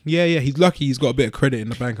 Yeah. He's lucky. He's got a bit of credit in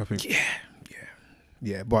the bank, I think.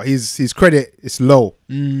 Yeah, but his credit is low.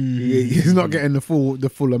 He's not getting the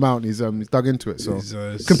full amount. He's dug into it. So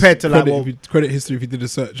compared to like credit history, if you did a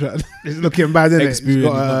search, right? it's looking bad, isn't it? He's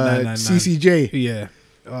Experience, got not 999. CCJ. Yeah.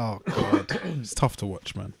 Oh god, it's tough to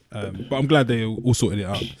watch, man. But I'm glad they all sorted it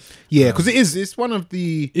out. Yeah, because it's one of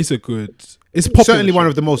the. It's popular Certainly one show.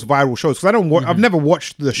 of the most viral shows. Because I don't. I've never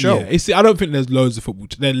watched the show. Yeah, I don't think there's loads of football.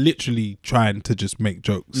 They're literally trying to just make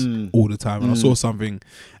jokes all the time. And I saw something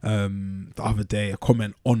the other day, a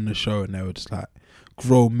comment on the show, and they were just like,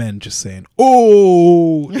 grown men just saying,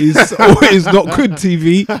 it's not good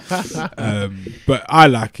TV. But I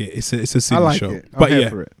like it. It's a silly show. It. But here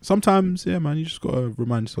for it. sometimes, man, you just gotta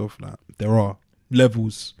remind yourself that there are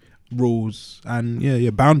levels, rules,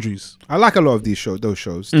 and boundaries. I like a lot of those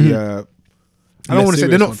shows. I don't want to say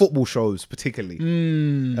they're not football shows particularly,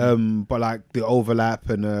 but like the overlap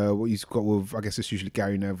and what you've got with, I guess it's usually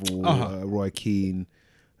Gary Neville, Roy Keane,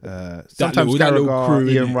 sometimes that little Carragher, crew,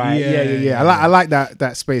 Ian innit? Wright. Yeah. I like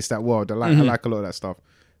that space, that world. I like a lot of that stuff.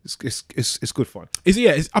 It's good fun. I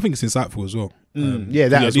think it's insightful as well.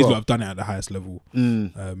 As these well. lot have done it at the highest level.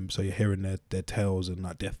 So you're hearing their tales and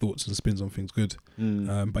like their thoughts and spins on things. Good.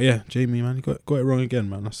 But yeah, Jamie, man, you got it wrong again,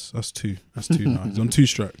 man. That's two now. He's on 2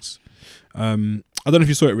 strikes. I don't know if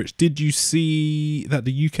you saw it, Rich. Did you see that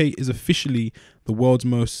the UK is officially the world's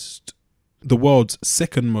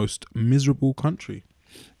second most miserable country?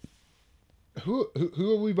 Who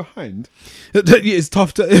are we behind? It's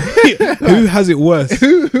tough to. Who has it worse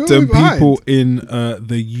Who than are we people in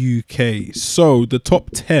the UK? So the top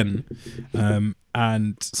 10,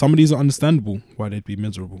 and some of these are understandable why they'd be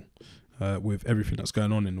miserable with everything that's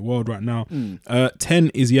going on in the world right now.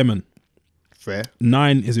 10 is Yemen. Fair.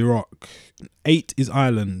 9 is Iraq. 8 is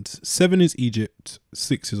Ireland. 7 is Egypt.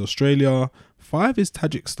 6 is Australia. 5 is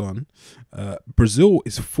Tajikistan. Brazil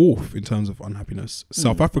is 4th in terms of unhappiness.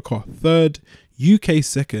 South Africa 3rd. UK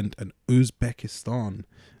 2nd. And Uzbekistan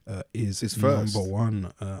is first. number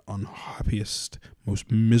 1 unhappiest,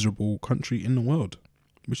 most miserable country in the world,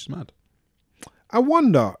 which is mad. I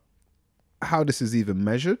wonder how this is even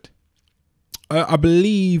measured. I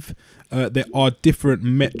believe there are different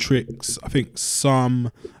metrics. I think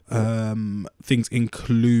some things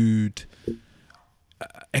include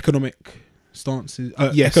economic stances,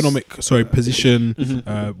 Yes. position,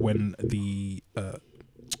 when the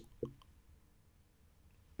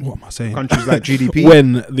what am I saying? Countries like GDP.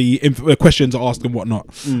 When the questions are asked and whatnot,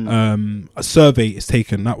 a survey is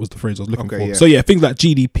taken. That was the phrase I was looking for. Yeah. So yeah, things like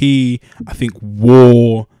GDP, I think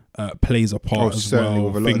war plays a part as certainly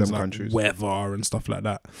well. with a lot of Things them like countries. weather and stuff like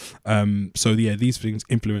that. So yeah, these things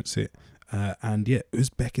influence it. And yeah,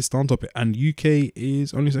 Uzbekistan top it, and UK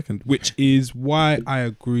is only 2nd, which is why I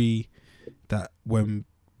agree that when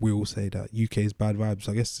we all say that UK is bad vibes,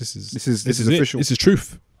 I guess this is it. official. This is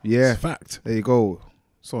truth. Yeah, It's fact. there you go.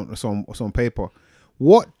 It's on paper.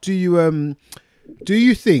 What do you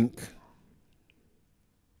think?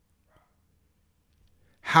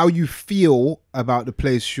 How you feel about the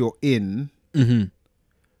place you're in? I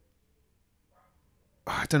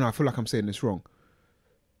don't know. I feel like I'm saying this wrong.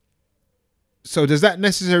 So does that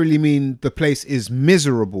necessarily mean the place is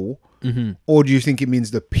miserable, or do you think it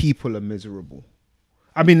means the people are miserable?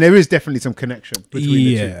 I mean, there is definitely some connection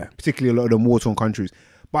between the two, particularly a lot of the war-torn countries.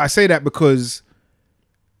 But I say that because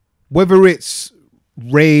whether it's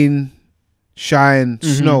rain, shine,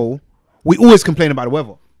 snow, we always complain about the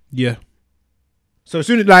weather. Yeah. So as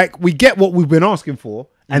soon as we get what we've been asking for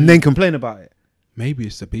and then complain about it. Maybe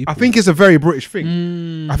it's the people. I think it's a very British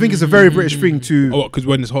thing. I think it's a very British thing to... Oh, because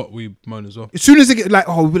when it's hot, we moan as well. As soon as it gets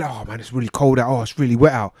we'll be like, oh man, it's really cold out. Oh, it's really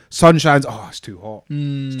wet out. Sun shines. Oh, it's too hot.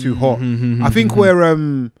 It's too hot. I think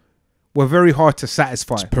we're very hard to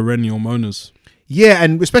satisfy. It's perennial moaners. Yeah,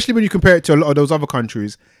 and especially when you compare it to a lot of those other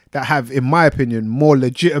countries that have, in my opinion, more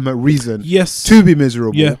legitimate reason to be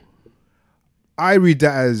miserable. Yeah. I read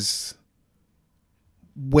that as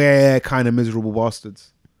we're kind of miserable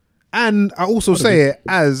bastards. And I also say it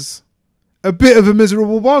as a bit of a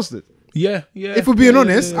miserable bastard. Yeah. If we're being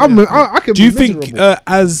honest, I can. Do you be think miserable.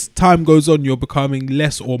 as time goes on, you're becoming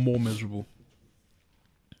less or more miserable?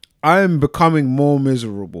 I'm becoming more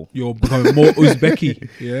miserable. You're becoming more Uzbeki.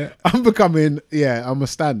 Yeah. I'm becoming. Yeah, I'm a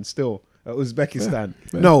stan still at Uzbekistan.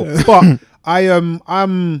 No, but I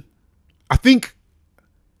think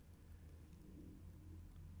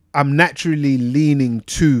I'm naturally leaning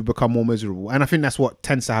to become more miserable, and I think that's what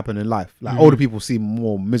tends to happen in life. Like older people seem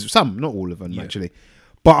more miserable. Some, not all of them, actually.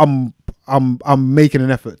 But I'm making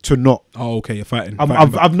an effort to not. Oh, okay. You're fighting.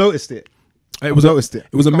 I've noticed it. It was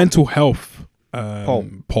a mental health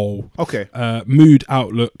poll. Okay. Mood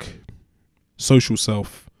outlook, social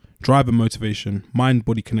self, driver motivation,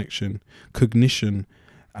 mind-body connection, cognition,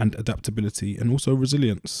 and adaptability, and also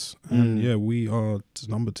resilience. And yeah, we are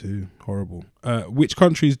number 2. Horrible. Which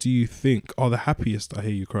countries do you think are the happiest? I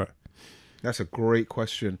hear you cry. That's a great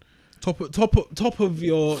question. Top of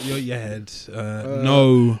your head.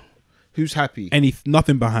 No. Who's happy?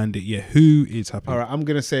 Nothing behind it. Yeah. Who is happy? All right. I'm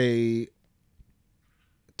gonna say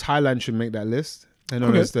Thailand should make that list. They're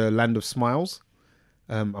known as the land of smiles.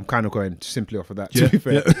 I'm kind of going simply off of that. To be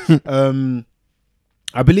fair,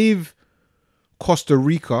 I believe Costa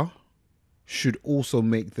Rica should also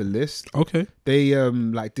make the list. Okay. They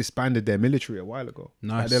disbanded their military a while ago.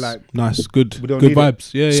 Nice. They're like, nice, good need vibes.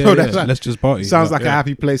 it. Yeah. So that's like, let's just party. Sounds like a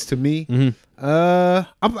happy place to me. I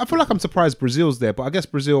feel like I'm surprised Brazil's there, but I guess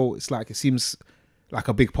Brazil, it seems like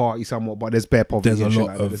a big party somewhat, but there's bare poverty. There's a and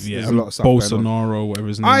lot shit of there's a lot of stuff going on. Bolsonaro, whatever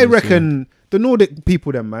his name I is. reckon the Nordic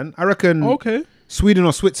people, then, man. I reckon Okay. Sweden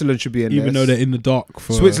or Switzerland should be in there. Even though they're in the dark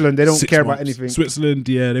for Switzerland, they don't 6 care about months. anything. Switzerland,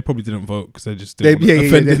 yeah, they probably didn't vote because they just didn't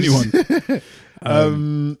offend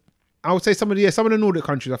anyone. I would say some of the Nordic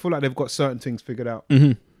countries, I feel like they've got certain things figured out.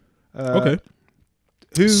 Okay. I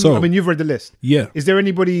mean, you've read the list. Yeah. Is there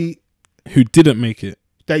anybody Who didn't make it?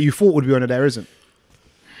 that you thought would be on it that isn't?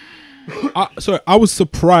 I was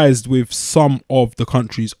surprised with some of the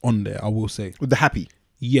countries on there, I will say. With the happy?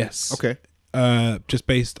 Yes. Okay. Just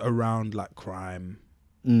based around like crime.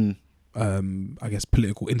 I guess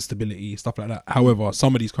political instability, stuff like that. However,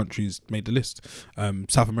 some of these countries made the list.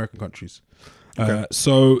 South American countries. Okay.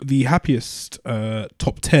 So the happiest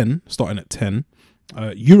top 10, starting at 10,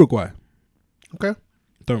 Uruguay. Okay.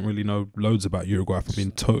 Don't really know loads about Uruguay, if I'm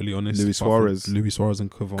being totally honest. Luis Suarez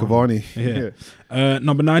and Cavani. Yeah.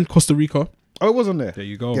 Number 9, Costa Rica. Oh, it was on there. There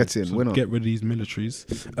you go. Get in. So Winner. get rid of these militaries.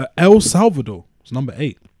 El Salvador. It's number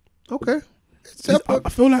 8. Okay. I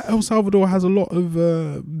feel like El Salvador has a lot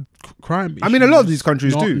of crime. I mean, a lot of these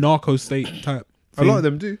countries do. Narco state type. A lot of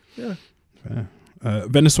them do. Yeah.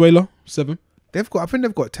 Venezuela, 7. I think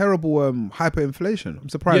they've got terrible hyperinflation. I'm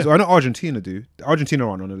surprised. Yeah. I know Argentina do. Argentina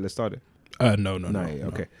aren't on the list, are they? No.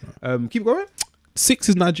 Okay. Keep going. 6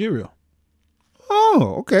 is Nigeria.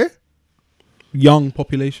 Oh, okay. Young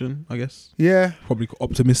population, I guess. Yeah. Probably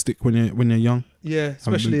optimistic when you're young. Yeah,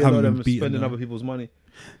 especially a lot of them are spending other people's money.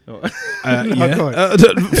 No. Yeah.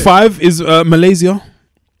 5 is Malaysia.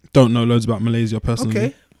 Don't know loads about Malaysia personally.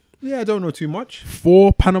 Okay. Yeah, I don't know too much.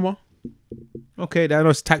 4, Panama. Okay, that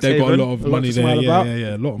was tax They've haven. got a lot of money there.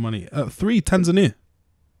 Yeah, a lot of money. 3, Tanzania.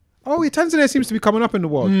 Oh, yeah, Tanzania seems to be coming up in the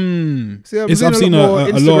world. See, I've seeing seen a lot more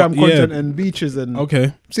a Instagram lot, content and beaches and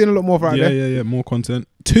seeing a lot more out there. Yeah, more content.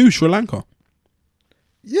 2, Sri Lanka.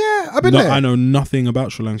 Yeah, I've been there. I know nothing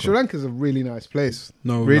about Sri Lanka. Sri Lanka's a really nice place.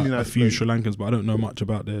 No, really like nice. A few place. Sri Lankans, but I don't know much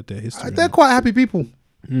about their history. They're quite happy people.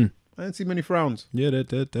 I don't see many frowns. Yeah,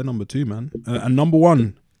 they're number 2, man. And number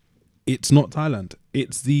 1, it's not Thailand.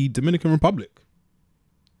 It's the Dominican Republic.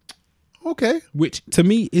 Okay. Which to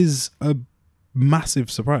me is a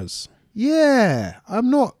massive surprise. Yeah,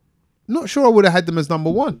 I'm not sure I would have had them as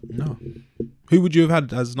number 1. No. Who would you have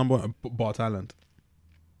had as number 1 bar Thailand?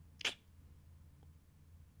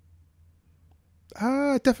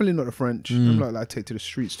 Definitely not the French. I'm not like take to the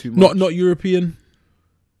streets too much. Not European.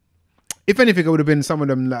 If anything, it would have been some of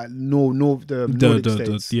them like Nordic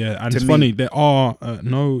states. Yeah, and it's funny, there are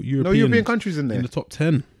no European countries in there in the top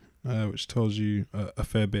 10, which tells you a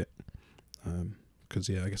fair bit. Because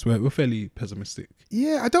I guess we're fairly pessimistic.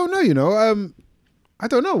 Yeah, I don't know. I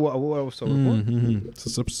don't know what else I would want.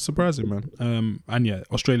 It's surprising, man. And yeah,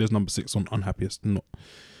 Australia's number 6 on unhappiest. Not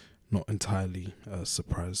entirely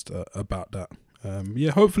surprised about that.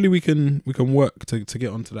 Yeah, hopefully we can work to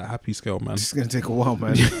get onto that happy scale, man. It's gonna take a while,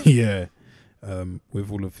 man. Yeah.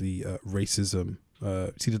 With all of the racism.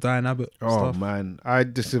 See the Diane Abott stuff? Man, I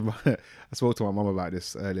spoke to my mum about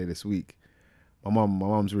this earlier this week. My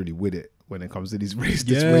mum's really with it when it comes to these race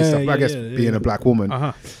stuff. I guess being a black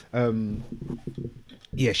woman.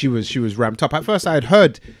 Yeah, she was ramped up. At first, I had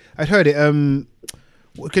heard it.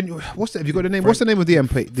 What's that? Have you got the name? What's the name of the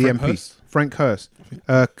MP? The MP, Hurst? Frank Hurst.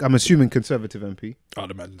 I'm assuming Conservative MP.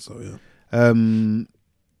 I'd imagine so. Yeah.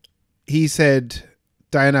 He said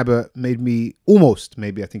Diane Abott made me almost,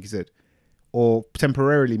 maybe I think he said, or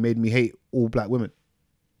temporarily made me hate all black women.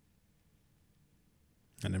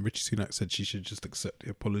 And then Richie Sunak said she should just accept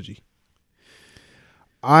the apology.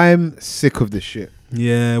 I'm sick of this shit.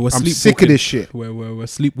 Yeah, I'm sick of this shit. We're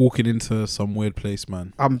sleepwalking into some weird place,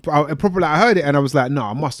 man. I probably I heard it and I was like, no,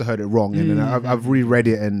 I must have heard it wrong. And then I've reread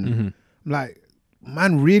it and I'm like,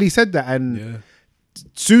 man, really said that? And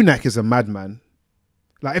Sunak is a madman.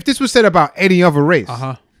 Like, if this was said about any other race,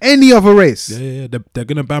 any other race, they're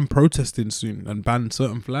gonna ban protesting soon and ban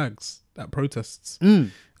certain flags at protests.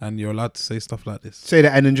 And you're allowed to say stuff like this. Say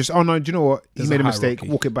that and then just, oh no, do you know what? He made a mistake.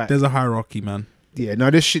 Hierarchy. Walk it back. There's a hierarchy, man. Yeah,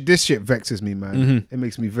 no, this shit vexes me, man. It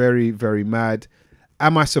makes me very, very mad.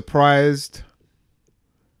 Am I surprised?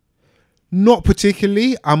 Not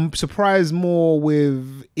particularly. I'm surprised more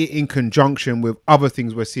with it in conjunction with other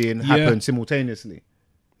things we're seeing happen simultaneously.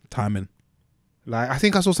 Timing. Like, I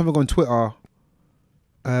think I saw something on Twitter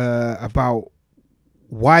about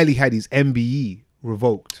Wiley had his MBE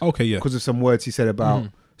revoked. Okay, yeah. Because of some words he said about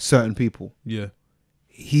certain people. Yeah.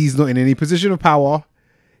 He's not in any position of power.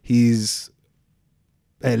 He's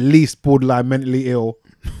at least borderline mentally ill.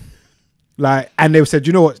 Like, and they said,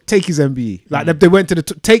 you know what? Take his MBE. Like, they went to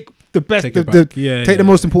take the best, take the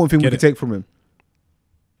most important thing we could take from him.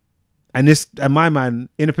 And my man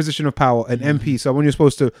in a position of power, an MP, someone you're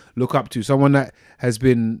supposed to look up to, someone that has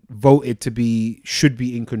been voted to should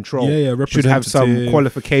be in control, should have some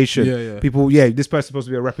qualification. People, this person's supposed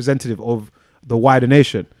to be a representative of the wider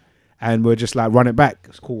nation, and we're just like, run it back.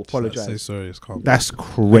 It's cool, apologize. Say sorry, it's calm. That's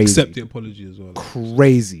crazy. Accept the apology as well.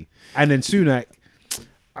 Crazy. And then Sunak,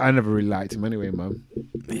 I never really liked him anyway, man.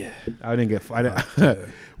 Yeah, I didn't get.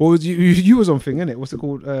 What was you was on thing, innit? What's it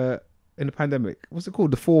called? In the pandemic, what's it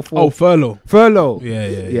called? The 4-4. Oh, furlough.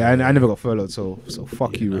 Yeah. I never got furloughed, so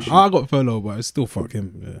fuck you, Rishi. I got furloughed, but it's still fuck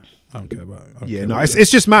him. Yeah, I don't care about it.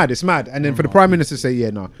 It's just mad. It's mad. And then for the Prime Minister to say,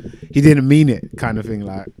 he didn't mean it, kind of thing,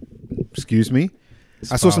 like, excuse me.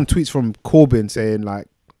 I saw some tweets from Corbyn saying like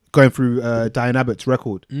going through Diane Abbott's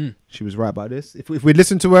record. She was right about this. If we'd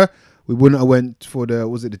listened to her, we wouldn't have went for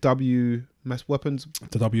the mass weapons,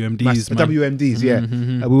 the WMDs, WMDs. Yeah,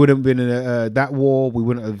 we wouldn't have been in that war. We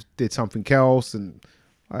wouldn't have did something else and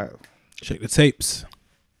check the tapes.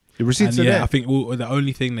 The receipts are there. I think the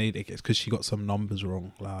only thing they get is because she got some numbers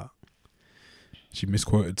wrong. Like she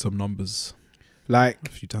misquoted some numbers like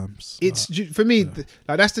a few times. It's for me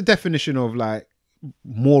like that's the definition of like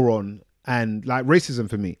moron and like racism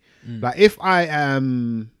for me. Like if I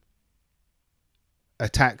am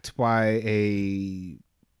attacked by a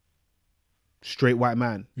straight white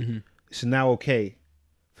man, it's now okay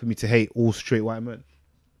for me to hate all straight white men.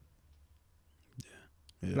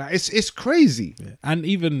 Yeah. Like it's crazy. Yeah. And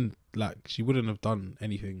even like she wouldn't have done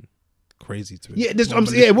anything crazy to it. Yeah,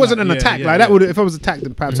 it wasn't an attack. That would, if I was attacked,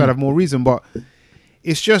 then perhaps I'd have more reason. But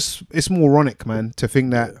it's moronic, man, to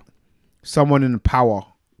think that someone in power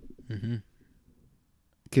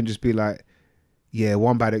can just be like, yeah,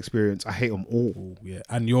 one bad experience, I hate them all. Yeah,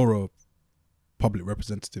 and you're a public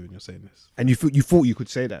representative and you're saying this. And you thought you could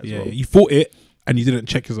say that as well. You thought it and you didn't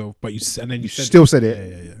check yourself, but you said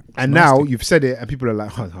it. Yeah. And now you've said it and people are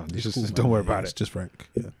like, oh, no, just don't worry about it. It's just frank.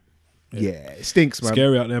 Yeah, it stinks, man.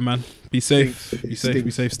 Scary out there, man. Be safe. Be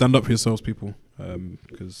safe. Stand up for yourselves, people.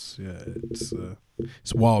 Because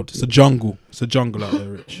it's wild. It's a jungle. It's a jungle out there,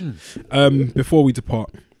 Rich. Before we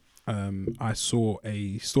depart, I saw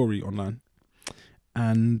a story online,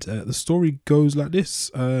 and the story goes like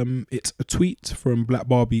this. It's a tweet from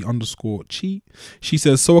 @BlackBarbie_Chi. She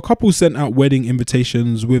says, so a couple sent out wedding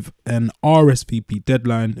invitations with an RSVP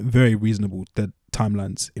deadline, very reasonable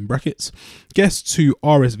timelines in brackets. Guests who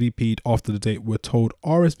RSVP'd after the date were told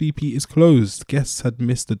RSVP is closed. Guests had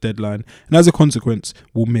missed the deadline and as a consequence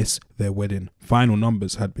will miss their wedding. Final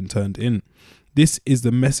numbers had been turned in. This is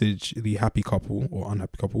the message the happy couple or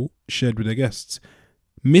unhappy couple shared with their guests.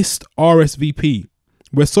 Missed RSVP.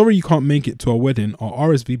 We're sorry you can't make it to our wedding. Our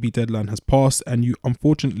RSVP deadline has passed and you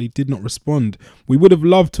unfortunately did not respond. We would have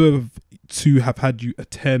loved to have had you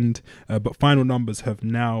attend, but final numbers have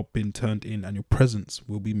now been turned in and your presence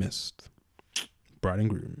will be missed. Bride and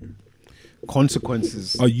groom.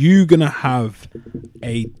 Consequences. Are you going to have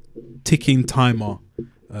a ticking timer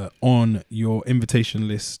on your invitation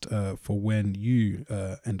list for when you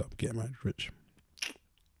end up getting married, Rich?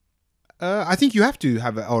 I think you have to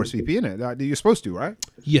have an RSVP in it. Like, you're supposed to, right?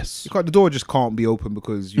 Yes. The door just can't be open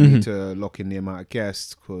because you need to lock in the amount of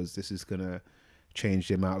guests because this is going to change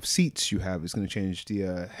the amount of seats you have. It's going to change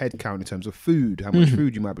the head count in terms of food, how much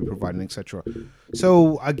food you might be providing, etc.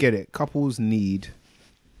 So I get it. Couples need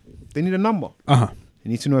a number. They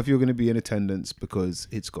need to know if you're going to be in attendance because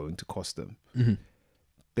it's going to cost them.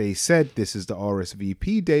 They said this is the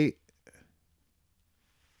RSVP date.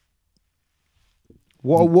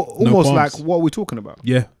 What are we talking about?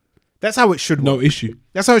 Yeah. That's how it should work. No issue.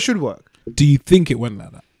 That's how it should work. Do you think it went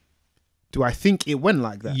like that? Do I think it went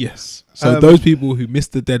like that? Yes. So those people who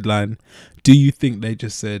missed the deadline, do you think they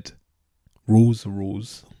just said rules are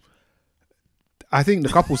rules? I think the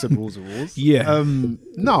couple said rules are rules. Yeah.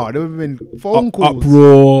 No, there have been phone calls.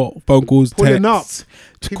 Uproar, phone calls, pulling texts,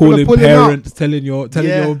 up. Calling parents, telling your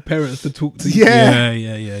parents to talk to you. Yeah.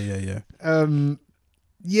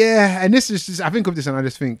 Yeah. And this is just, I think of this and I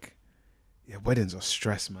just think, yeah, weddings are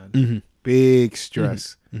stress, man. Big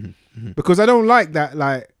stress. Because I don't like that,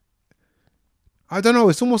 like, I don't know,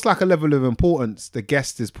 it's almost like a level of importance the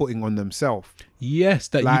guest is putting on themselves. Yes,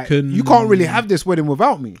 that like, you can't really have this wedding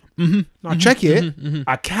without me. Now check it.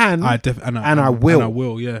 I can. I will. And I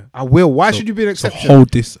will, yeah. I will. Why should you be an exception? So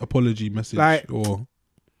hold this apology message. Like, or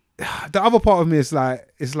the other part of me is like,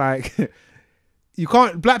 it's like, you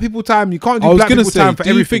can't, black people time, you can't do black people time for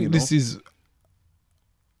everything. Do you think this is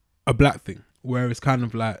a black thing? Where it's kind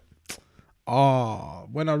of like,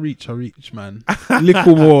 when I reach, man.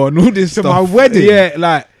 Liquor war and all this stuff. My wedding. Yeah,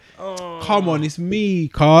 like, come on, it's me,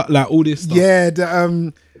 car. Like, all this stuff. Yeah,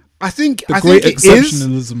 I think it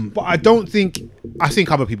is, but I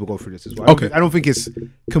think other people go through this as well. Okay. I don't think it's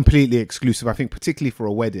completely exclusive. I think particularly for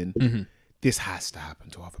a wedding, this has to happen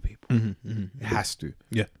to other people. It has to.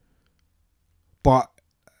 Yeah. But,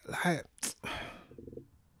 like,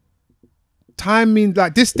 time means,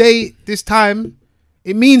 like, this day, this time,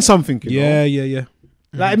 it means something, you know? Yeah.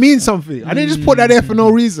 Like, it means something. I didn't just put that there for no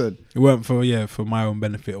reason. It weren't for my own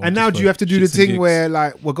benefit. And now do you have to do the thing where,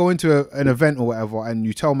 like, we're going to an event or whatever and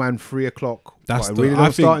you tell man 3 o'clock. That's I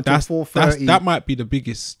think that's 4:30. That might be the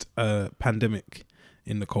biggest pandemic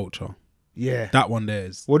in the culture. Yeah. That one there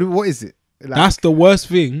is. What is it? Like, that's the worst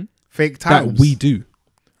thing fake times that we do.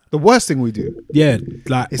 The worst thing we do. Yeah,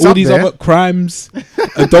 like It's all up these there. other crimes,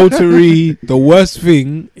 adultery. The worst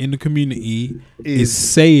thing in the community is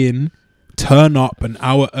saying turn up an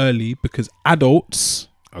hour early because adults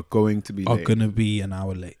Are going to be are late. gonna be an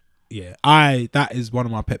hour late. Yeah, that is one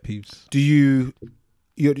of my pet peeves. Do you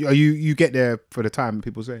get there for the time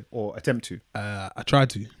people say or attempt to? I try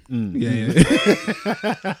to. Yeah.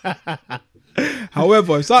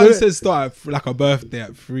 However, if someone says start at like a birthday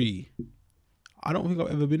at 3, I don't think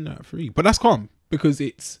I've ever been there at 3. But that's calm because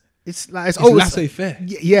it's laissez-faire.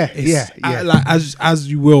 Yeah. Like as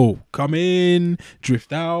you will come in,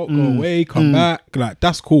 drift out, go away, come back. Like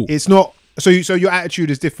that's cool. It's not. So your attitude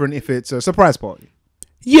is different if it's a surprise party.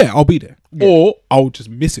 Yeah, I'll be there, or I'll just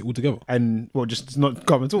miss it altogether. And just not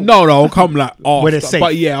come at all. No, I'll come like When it's after. safe.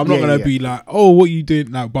 But yeah, I'm not Yeah, gonna yeah. be like, oh, what are you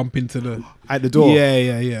doing? Like bump into the At the door.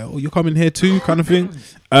 Yeah. Oh, you're coming here too, kind of thing.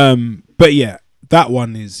 But yeah, that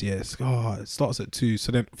one is it starts at 2.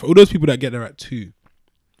 So then for all those people that get there at 2,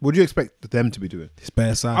 What do you expect them to be doing? it's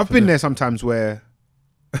bare side. I've been there sometimes where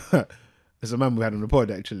there's a man we had on the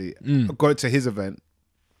pod actually. I got to his event.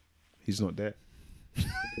 He's not there.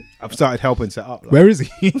 I've started helping set up. Like, Where is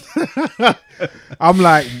he? I'm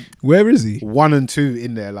like Where is he? 1 and 2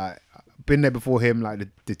 in there. Like been there before him. Like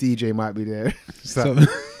the DJ might be there. So,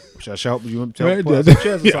 should I help you? Want to help put out some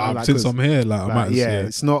chairs or something? Like, Since 'cause, I'm here, like I like, might. yeah,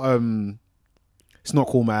 it's not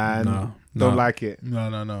cool, man. No, Don't no. like it.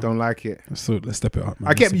 No. Don't like it. So let's step it up, man.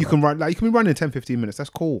 I get Let's you step can it up. run you can be running 10-15 minutes. That's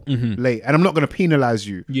cool. Late, and I'm not going to penalize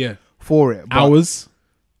you Yeah, for it. But hours,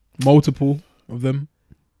 multiple of them.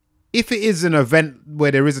 if it is an event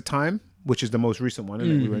where there is a time, which is the most recent one,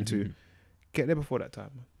 isn't it? We went to, get there before that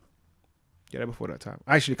time. Man. Get there before that time.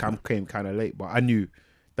 I actually came kind of late, but I knew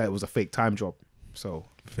that it was a fake time job. So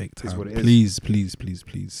Fake It's time. what it is. Please.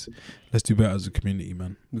 Let's do better as a community,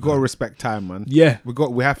 man. we got to respect time, man. Yeah,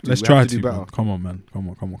 We have to. let's we try have to do better. man. Come on, man.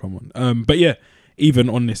 Come on. But yeah, even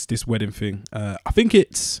on this wedding thing, I think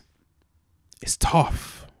it's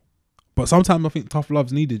tough, but sometimes I think tough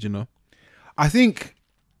love's needed. You know. I think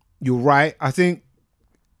you're right. I think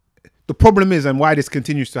the problem is, and why this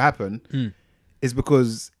continues to happen, is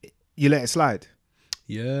because you let it slide.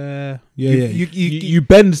 Yeah. You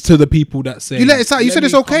bend to the people that say You let it slide. You said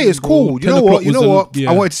it's okay. It's cool. You know what? You know what?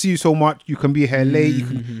 Yeah. I wanted to see you so much. You can be here late.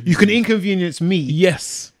 You can inconvenience me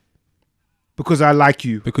Yes, because I like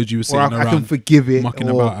you. because you were Or sitting I can around forgive it. mucking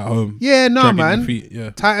or- about at home. Yeah, no, dragging man. your feet. Yeah.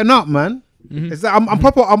 Tighten up, man. Is that, I'm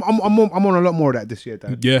proper. I'm on a lot more of that this year,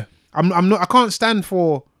 Dan. Yeah. I'm not. I can't stand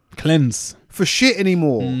for Cleanse. shit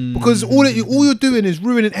anymore because all you're doing is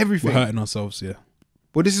ruining everything. We're hurting ourselves. Yeah.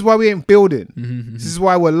 But this is why we ain't building. This is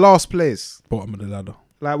why we're last place. Bottom of the ladder.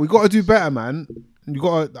 Like we got to do better, man. You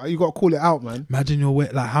got to call it out, man. Imagine your way.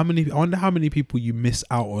 Like I wonder how many people you miss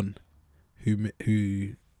out on,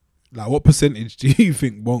 who, like what percentage do you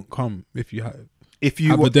think won't come if you have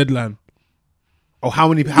a deadline? Oh, how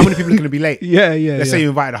many people are going to be late? Yeah. Let's say you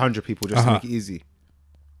invited 100 people just to Uh-huh. make it easy.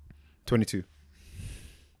 22.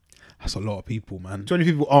 That's a lot of people, man. 20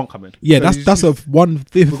 people aren't coming. Yeah, So that's a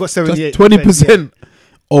 1/5. We've got 78%, 20%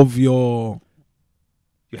 of your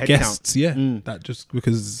your head guests. count. Yeah, that just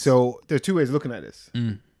because. So there are two ways of looking at this.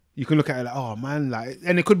 You can look at it like, oh man, like,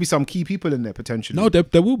 and it could be some key people in there potentially. No,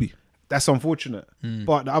 there will be. That's unfortunate.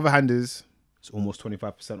 But the other hand is it's almost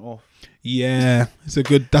 25% off. Yeah, it's a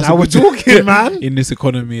good. That's Now a we're good talking, man. in this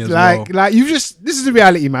economy as well. Like this is the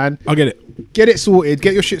reality, man. I get it. Get it sorted.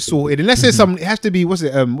 Get your shit sorted. Unless there's some, it has to be. What's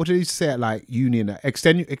it? What did you say at like union?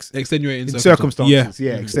 Extenuating Circumstances.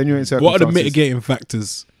 Yeah, extenuating circumstances. What are the mitigating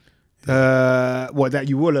factors? What that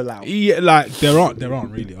you will allow? Yeah, like there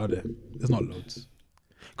aren't really, are there? There's not loads.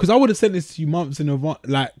 Because I would have sent this to you months in advance.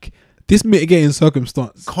 Like this mitigating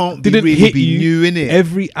circumstance Didn't really hit be you new, innit?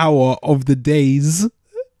 every hour of the days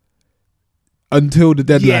until the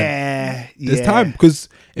deadline. Yeah, There's time, because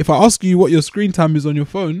if I ask you what your screen time is on your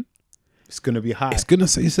phone, It's gonna be high. it's gonna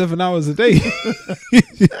say 7 hours a day.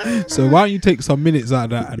 So why don't you take some minutes out of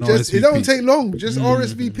that and Just, RSVP? it don't take long. Just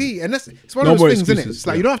RSVP, and it's one No of more those things, isn't it? excuses, It's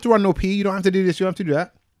like yeah. you don't have to run no P. You don't have to do this. You don't have to do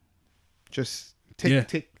that. Just tick,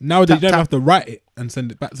 tick. Nowadays tap, you don't tap. have to write it and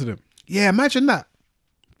send it back to them. Yeah, imagine that.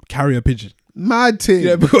 Carry a pigeon. Mad thing.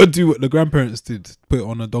 Yeah, we've got to do what the grandparents did. Put it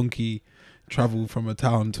on a donkey, travel from a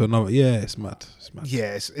town to another. Yeah, it's mad. It's mad.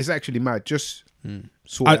 Yeah, it's actually mad. Just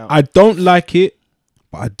sort it out. I don't like it,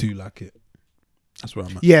 but I do like it. That's where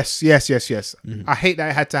I'm at. Yes. I hate that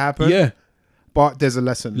it had to happen. Yeah. But there's a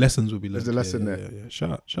lesson. Lessons will be learned. There's a lesson there. Yeah.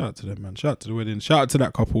 Shout out to them, man. Shout out to the wedding. Shout out to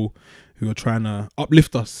that couple who are trying to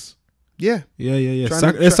uplift us. Yeah. Yeah.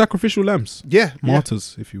 Trying to- They're sacrificial lambs. Yeah.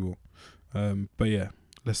 Martyrs, if you will. But yeah,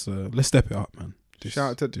 let's step it up, man.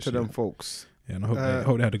 Shout out to them folks. Yeah, and I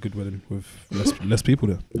hope they had a good wedding with less people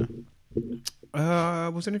there. Yeah.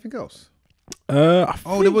 Was there anything else? There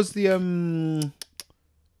was the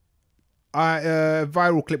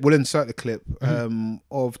viral clip. We'll insert the clip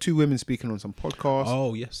of two women speaking on some podcast.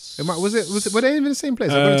 Oh yes. Was it? Were they even in the same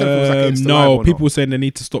place? I couldn't tell if it was like Insta no, Live or people not. were saying they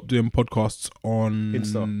need to stop doing podcasts on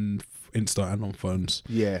Insta and on phones.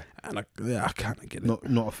 Yeah, and I can't get it.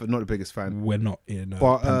 Not the biggest fan. We're not in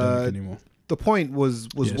pandemic anymore. The point was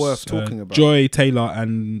Yes, worth talking about. Joy Taylor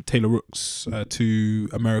and Taylor Rooks, two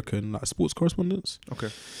American sports correspondents. Okay.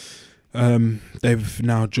 They've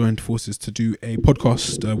now joined forces to do a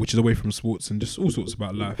podcast which is away from sports and just all sorts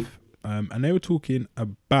about life. And they were talking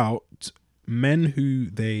about men who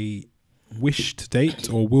they wish to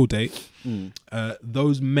date or will date.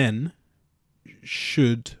 Those men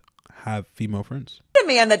should have female friends. A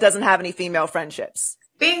man that doesn't have any female friendships.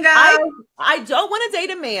 Bingo. I don't want to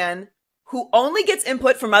date a man who only gets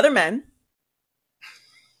input from other men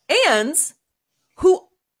and who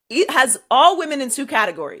has all women in two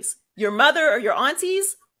categories: your mother or your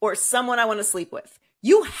aunties or someone I want to sleep with.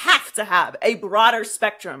 You have to have a broader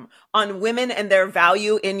spectrum on women and their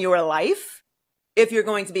value in your life if you're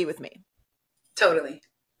going to be with me. Totally.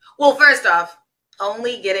 Well, first off,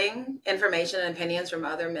 only getting information and opinions from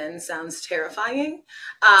other men sounds terrifying.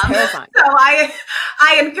 Terrifying. So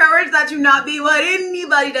I encourage that to not be what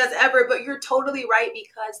anybody does ever, but you're totally right,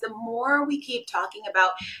 because the more we keep talking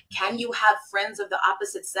about, can you have friends of the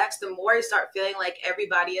opposite sex, the more I start feeling like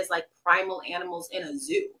everybody is like primal animals in a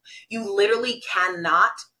zoo. You literally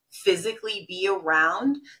cannot physically be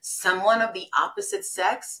around someone of the opposite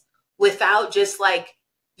sex without just like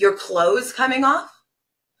your clothes coming off.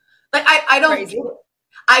 Like, I don't Crazy. get it.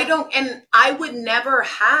 I don't, and I would never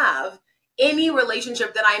have any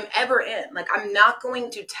relationship that I'm ever in. Like, I'm not going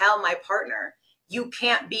to tell my partner, you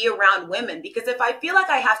can't be around women, because if I feel like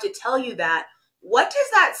I have to tell you that, what does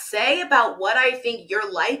that say about what I think you're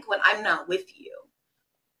like when I'm not with you?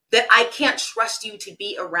 That I can't trust you to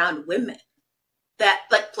be around women, that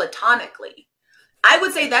like platonically. I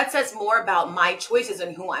would say that says more about my choices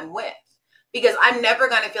and who I'm with. Because I'm never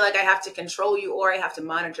going to feel like I have to control you or I have to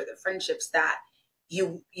monitor the friendships that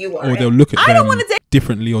you are. Or they'll look at them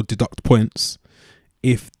differently or deduct points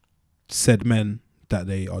if said men that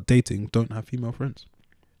they are dating don't have female friends.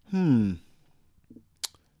 Do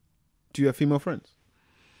you have female friends?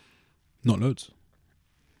 Not loads.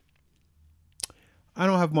 I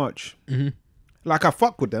don't have much. Like, I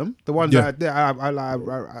fuck with them. The ones that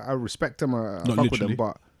I respect them. I Not fuck literally. with them.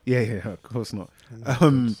 But yeah, of course not.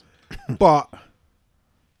 But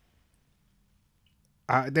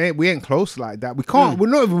we ain't close like that. We can't. We're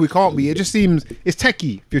not even. We can't be. It just seems it's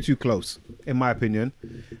techie if you're too close, in my opinion.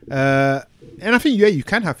 And I think you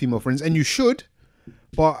can have female friends, and you should.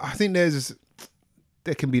 But I think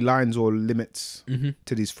there can be lines or limits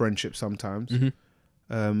to these friendships sometimes.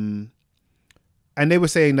 And they were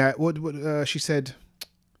saying that what she said.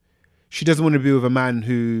 She doesn't want to be with a man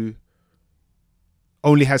who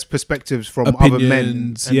only has perspectives from other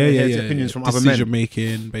men. And opinions from other men. Decision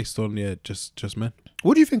making based on just men.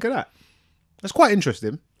 What do you think of that? That's quite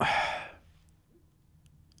interesting.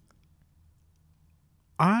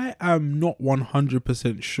 I am not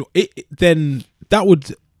 100% sure. Then that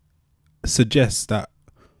would suggest that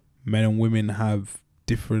men and women have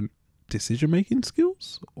different decision making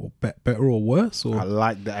skills, or better or worse. Or I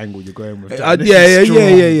like the angle you're going with.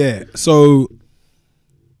 Yeah. So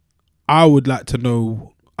I would like to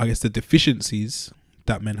know, I guess, the deficiencies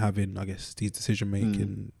that men have in, I guess, these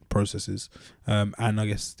decision-making processes, and I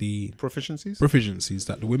guess the proficiencies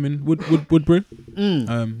that the women would bring.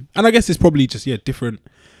 And I guess it's probably just different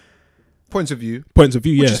points of view, which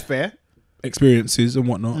is fair, experiences and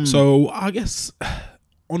whatnot. So I guess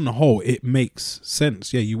on the whole, it makes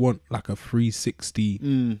sense. Yeah, you want like a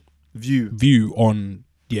 360 view on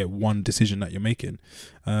one decision that you're making.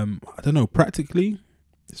 I don't know, practically.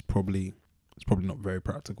 It's probably not very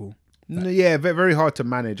practical. Yeah, very hard to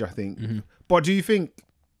manage, I think. But do you think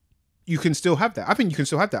you can still have that? I think you can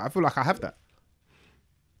still have that. I feel like I have that.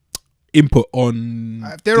 Input on...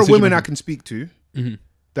 there are women I can speak to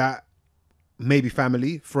that maybe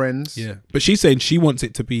family, friends. Yeah. But she's saying she wants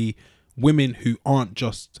it to be women who aren't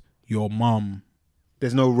just your mum.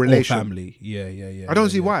 There's no relation. Or family. Yeah. I don't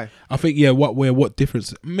see why. I think, what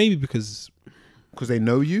difference? Maybe because they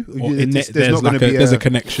know you. There's a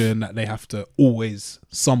connection that they have to always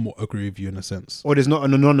somewhat agree with you in a sense. Or there's not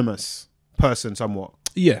an anonymous person somewhat.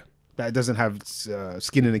 Yeah. That doesn't have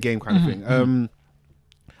skin in the game kind of thing.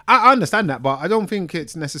 I understand that, but I don't think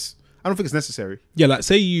it's necessary. Yeah, like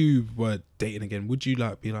say you were dating again, would you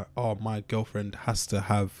like be like, oh, my girlfriend has to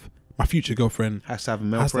have my future girlfriend Has to have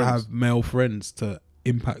male has friends. to have male friends to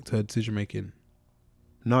impact her decision making.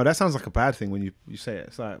 No, that sounds like a bad thing when you say it.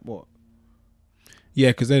 It's like, what? Yeah,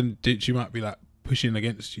 because then she might be like pushing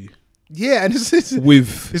against you. Yeah, and it's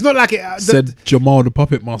With not like it said Jamal the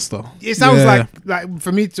puppet master. it sounds Yeah. like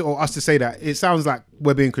for me to or us to say that, it sounds like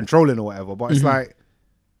we're being controlling or whatever, but it's like,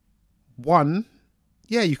 one,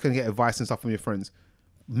 yeah, you can get advice and stuff from your friends,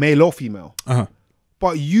 male or female,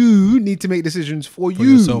 but you need to make decisions for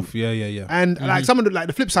you yourself. Yeah. and like some of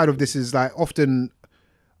the flip side of this is like often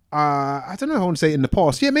I don't know if I want to say in the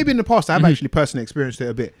past, maybe in the past I've actually personally experienced it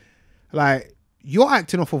a bit, like you're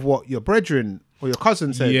acting off of what your brethren or your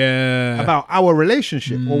cousin said about our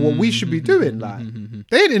relationship or what we should be doing. Like,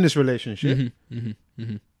 they ain't in this relationship.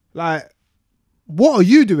 Like, what are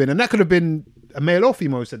you doing? And that could have been a male or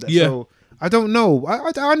female who said that. Yeah. So I don't know.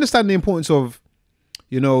 I understand the importance of,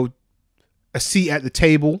 a seat at the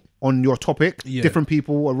table on your topic. Yeah. Different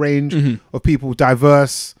people, a range of people,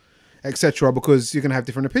 diverse, etc. Because you're gonna have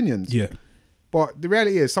different opinions. Yeah. But the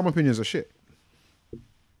reality is, some opinions are shit.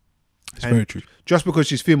 It's very true. Just because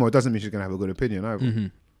she's female doesn't mean she's gonna have a good opinion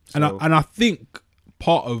either. So, And I think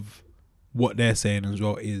part of what they're saying as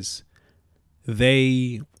well is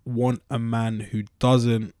they want a man who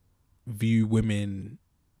doesn't view women,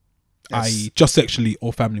 i.e., just sexually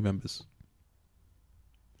or family members.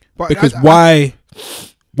 but Because why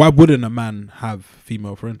wouldn't a man have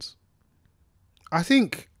female friends? I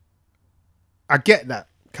think I get that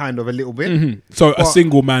kind of a little bit. So a But-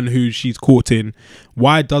 single man who she's courting,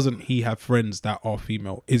 why doesn't he have friends that are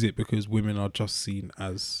female? Is it because women are just seen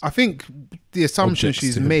as... I think the assumption Objects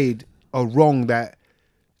she's to him. made are wrong, that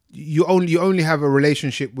you only have a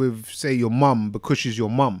relationship with, say, your mum because she's your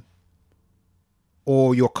mum,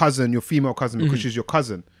 or your cousin, your female cousin, because she's your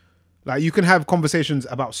cousin. Like, you can have conversations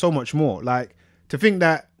about so much more. Like, to think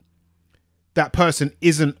that that person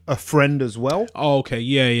isn't a friend as well. Oh, okay,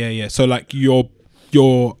 yeah. So like you're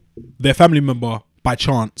their family member by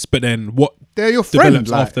chance, but then what They're your friend. develops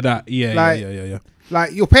Like, after that? Yeah.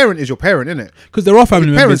 like, your parent is your parent, innit? Because there are family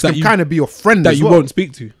Your members parents that can you kind of be your friend that as you well. won't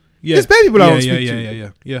speak to. Yeah, There's bare people I won't speak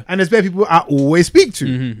to. Yeah. And there's bare people I always speak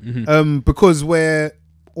to, because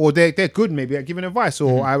they're good maybe at giving advice,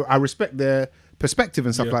 or I respect their perspective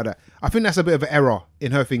and stuff like that. I think that's a bit of an error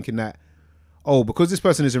in her thinking that, because this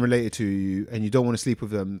person isn't related to you and you don't want to sleep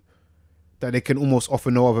with them, that they can almost offer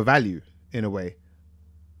no other value in a way.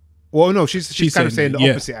 Well, no, she's kind of saying the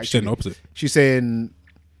opposite. Actually, she's saying the opposite. She's saying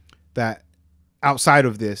that outside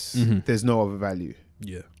of this, there's no other value.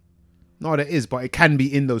 Yeah. No, there is, but it can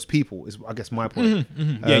be in those people. Is I guess my point.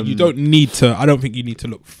 Yeah, you don't need to. I don't think you need to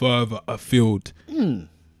look further afield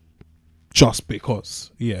just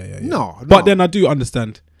because. Yeah. No. But then I do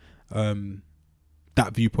understand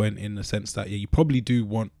that viewpoint in the sense that you probably do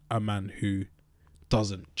want a man who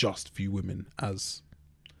doesn't just view women as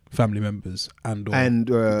family members and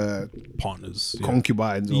partners,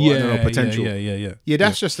 concubines, or I don't know, potential. Yeah. Yeah,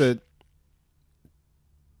 that's just a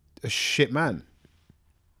shit man.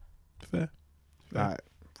 Fair. Like,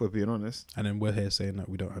 if we're being honest. And then we're here saying that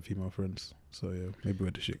we don't have female friends. So yeah, maybe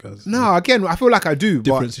we're the shit guys. No, again, I feel like I do.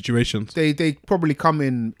 Different but situations. They probably come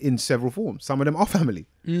in several forms. Some of them are family.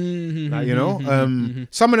 Like,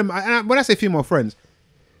 some of them, and when I say female friends,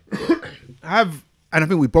 I have, and I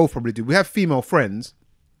think we both probably do, we have female friends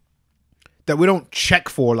that we don't check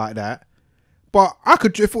for like that. But I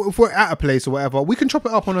could, if we're at a place or whatever, we can chop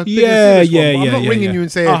it up on a bigger serious one. But I'm not ringing you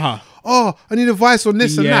and saying, I need advice on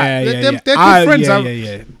this and that. They're good friends.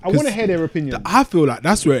 I want to hear their opinion. I feel like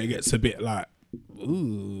that's where it gets a bit like,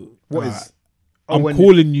 ooh. What like, is? I'm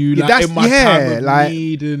calling you like in my time of like,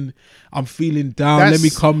 need and I'm feeling down. Let me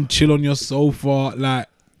come chill on your sofa. Like,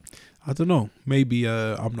 I don't know. Maybe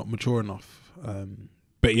I'm not mature enough.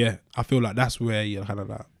 But yeah, I feel like that's where you're kind of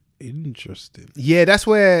like, interesting. Yeah, that's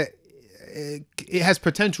where it has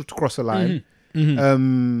potential to cross a line.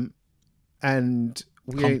 And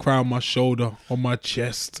come cry on my shoulder, on my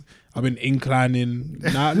chest. I've been inclining.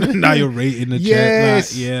 Now you're rating the chair. Like,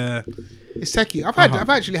 yeah. It's techie. I've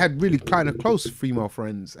actually had really kind of close female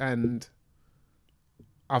friends, and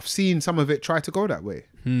I've seen some of it try to go that way.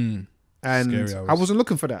 And I wasn't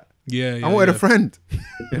looking for that. Yeah. I wanted a friend,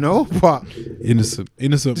 but innocent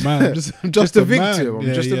man. I'm just a victim.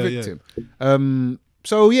 I'm just a victim.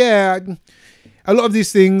 So yeah, a lot of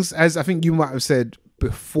these things, as I think you might have said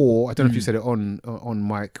before, I don't know if you said it on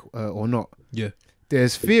mic or not. Yeah.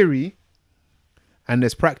 There's theory and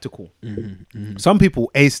there's practical. Some people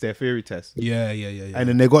ace their theory test. Yeah. And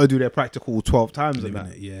then they got to do their practical 12 times of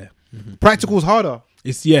that. Yeah. Practical's harder.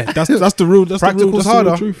 It's that's the rule. That's Practical's the real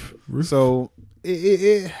harder. truth. So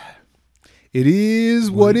it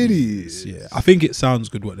is what it is. Yeah, I think it sounds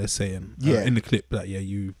good what they're saying. Yeah. In the clip that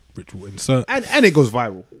you Rich will insert. And it goes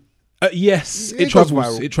viral. Yes, It it goes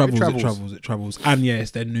travels. viral. It travels. And yeah,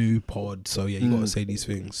 it's their new pod, so yeah, you got to say these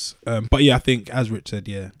things. But yeah, I think as Rich said,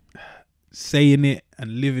 yeah, saying it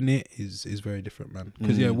and living it is very different, man.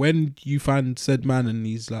 Because yeah, when you find said man and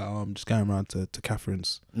he's like, oh, I'm just going around to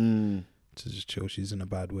Catherine's to just chill, she's in a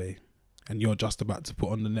bad way, and you're just about to put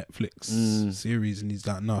on the Netflix series, and he's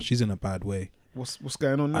like, no, she's in a bad way. What's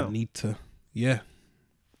going on now? I need to, yeah.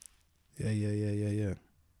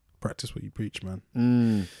 Practice what you preach,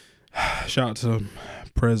 man. Shout out to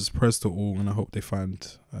Prez to all, and I hope they find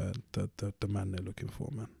the man they're looking for,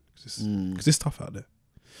 man. Because it's tough out there.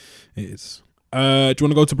 It is. Do you want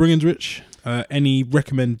to go to bring-ins, Rich? Any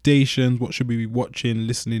recommendations? What should we be watching,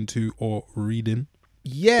 listening to, or reading?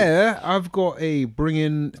 Yeah, I've got a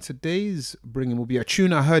bring-in. Today's bring-in will be a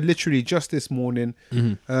tune I heard literally just this morning.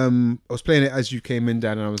 I was playing it as you came in,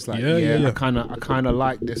 Dan, and I was like, I kind of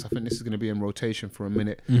like this. I think this is going to be in rotation for a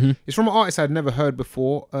minute. It's from an artist I'd never heard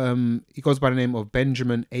before. He goes by the name of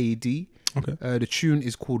Benjamin A.D. Okay. The tune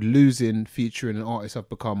is called Losing, featuring an artist I've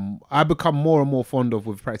become more and more fond of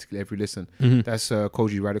with practically every listen. That's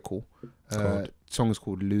Koji Radical. Song is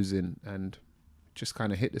called Losing, and just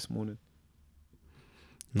kind of hit this morning.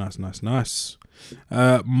 Nice.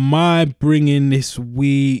 My bring-in this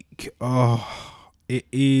week, it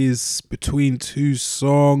is between two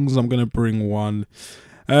songs. I'm gonna bring one.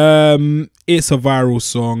 It's a viral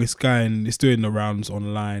song. It's doing the rounds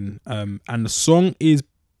online. And the song is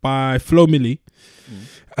by Flo Milli.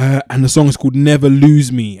 And the song is called Never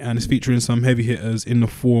Lose Me, and it's featuring some heavy hitters in the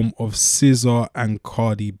form of SZA and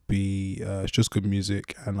Cardi B. It's just good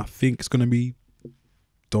music, and I think it's gonna be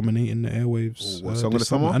dominating the airwaves. What song of the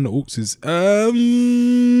summer? And the Orcs is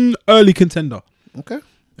early contender. Okay.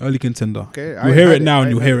 Early contender. Okay. You'll hear it now,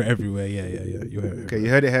 and you'll hear it everywhere. Yeah. You'll hear it. Okay, you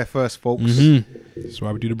heard it here first, folks. That's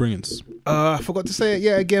why we do the bring-ins. I forgot to say it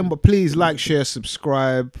yet again, but please like, share,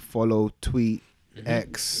 subscribe, follow, tweet,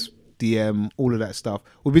 X, DM, all of that stuff.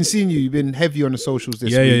 We've been seeing you. You've been heavy on the socials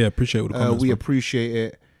this week. Yeah. Appreciate all the comments. We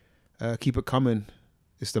appreciate it. Keep it coming.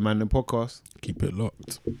 It's the Mandem Podcast. Keep it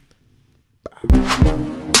locked.